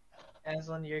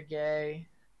 Aslan, you're gay.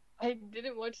 I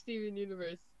didn't watch Steven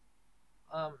Universe.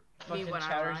 Fucking when I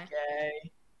Chowder's lie.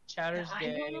 gay. Chowder's I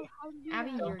don't gay. know how to do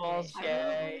Abby, that. you're Gumball's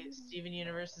gay. gay. Steven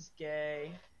Universe is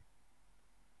gay.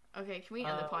 Okay, can we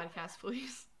end the podcast,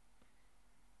 please?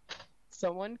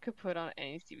 Someone could put on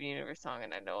any Steven Universe song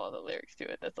and I know all the lyrics to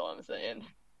it. That's all I'm saying.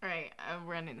 Alright,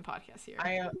 we're ending the podcast here.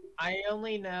 I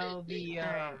only know the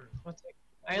Alright. what's it?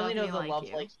 I only know Love the Me Like Love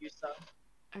You. Like You song.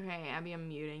 Okay, Abby, I'm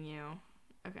muting you.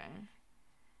 Okay.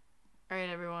 Alright,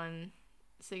 everyone.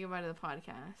 Say goodbye to the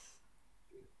podcast.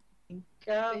 Think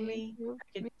of me,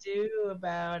 I could do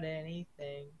about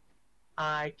anything.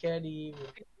 I could even.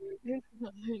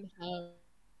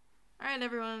 Alright,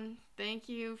 everyone. Thank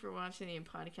you for watching the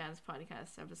Podcats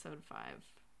Podcast episode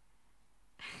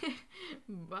 5.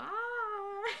 Bye.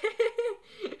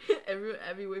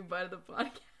 Abby, wave bye to the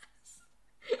podcast.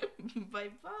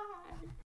 Bye-bye.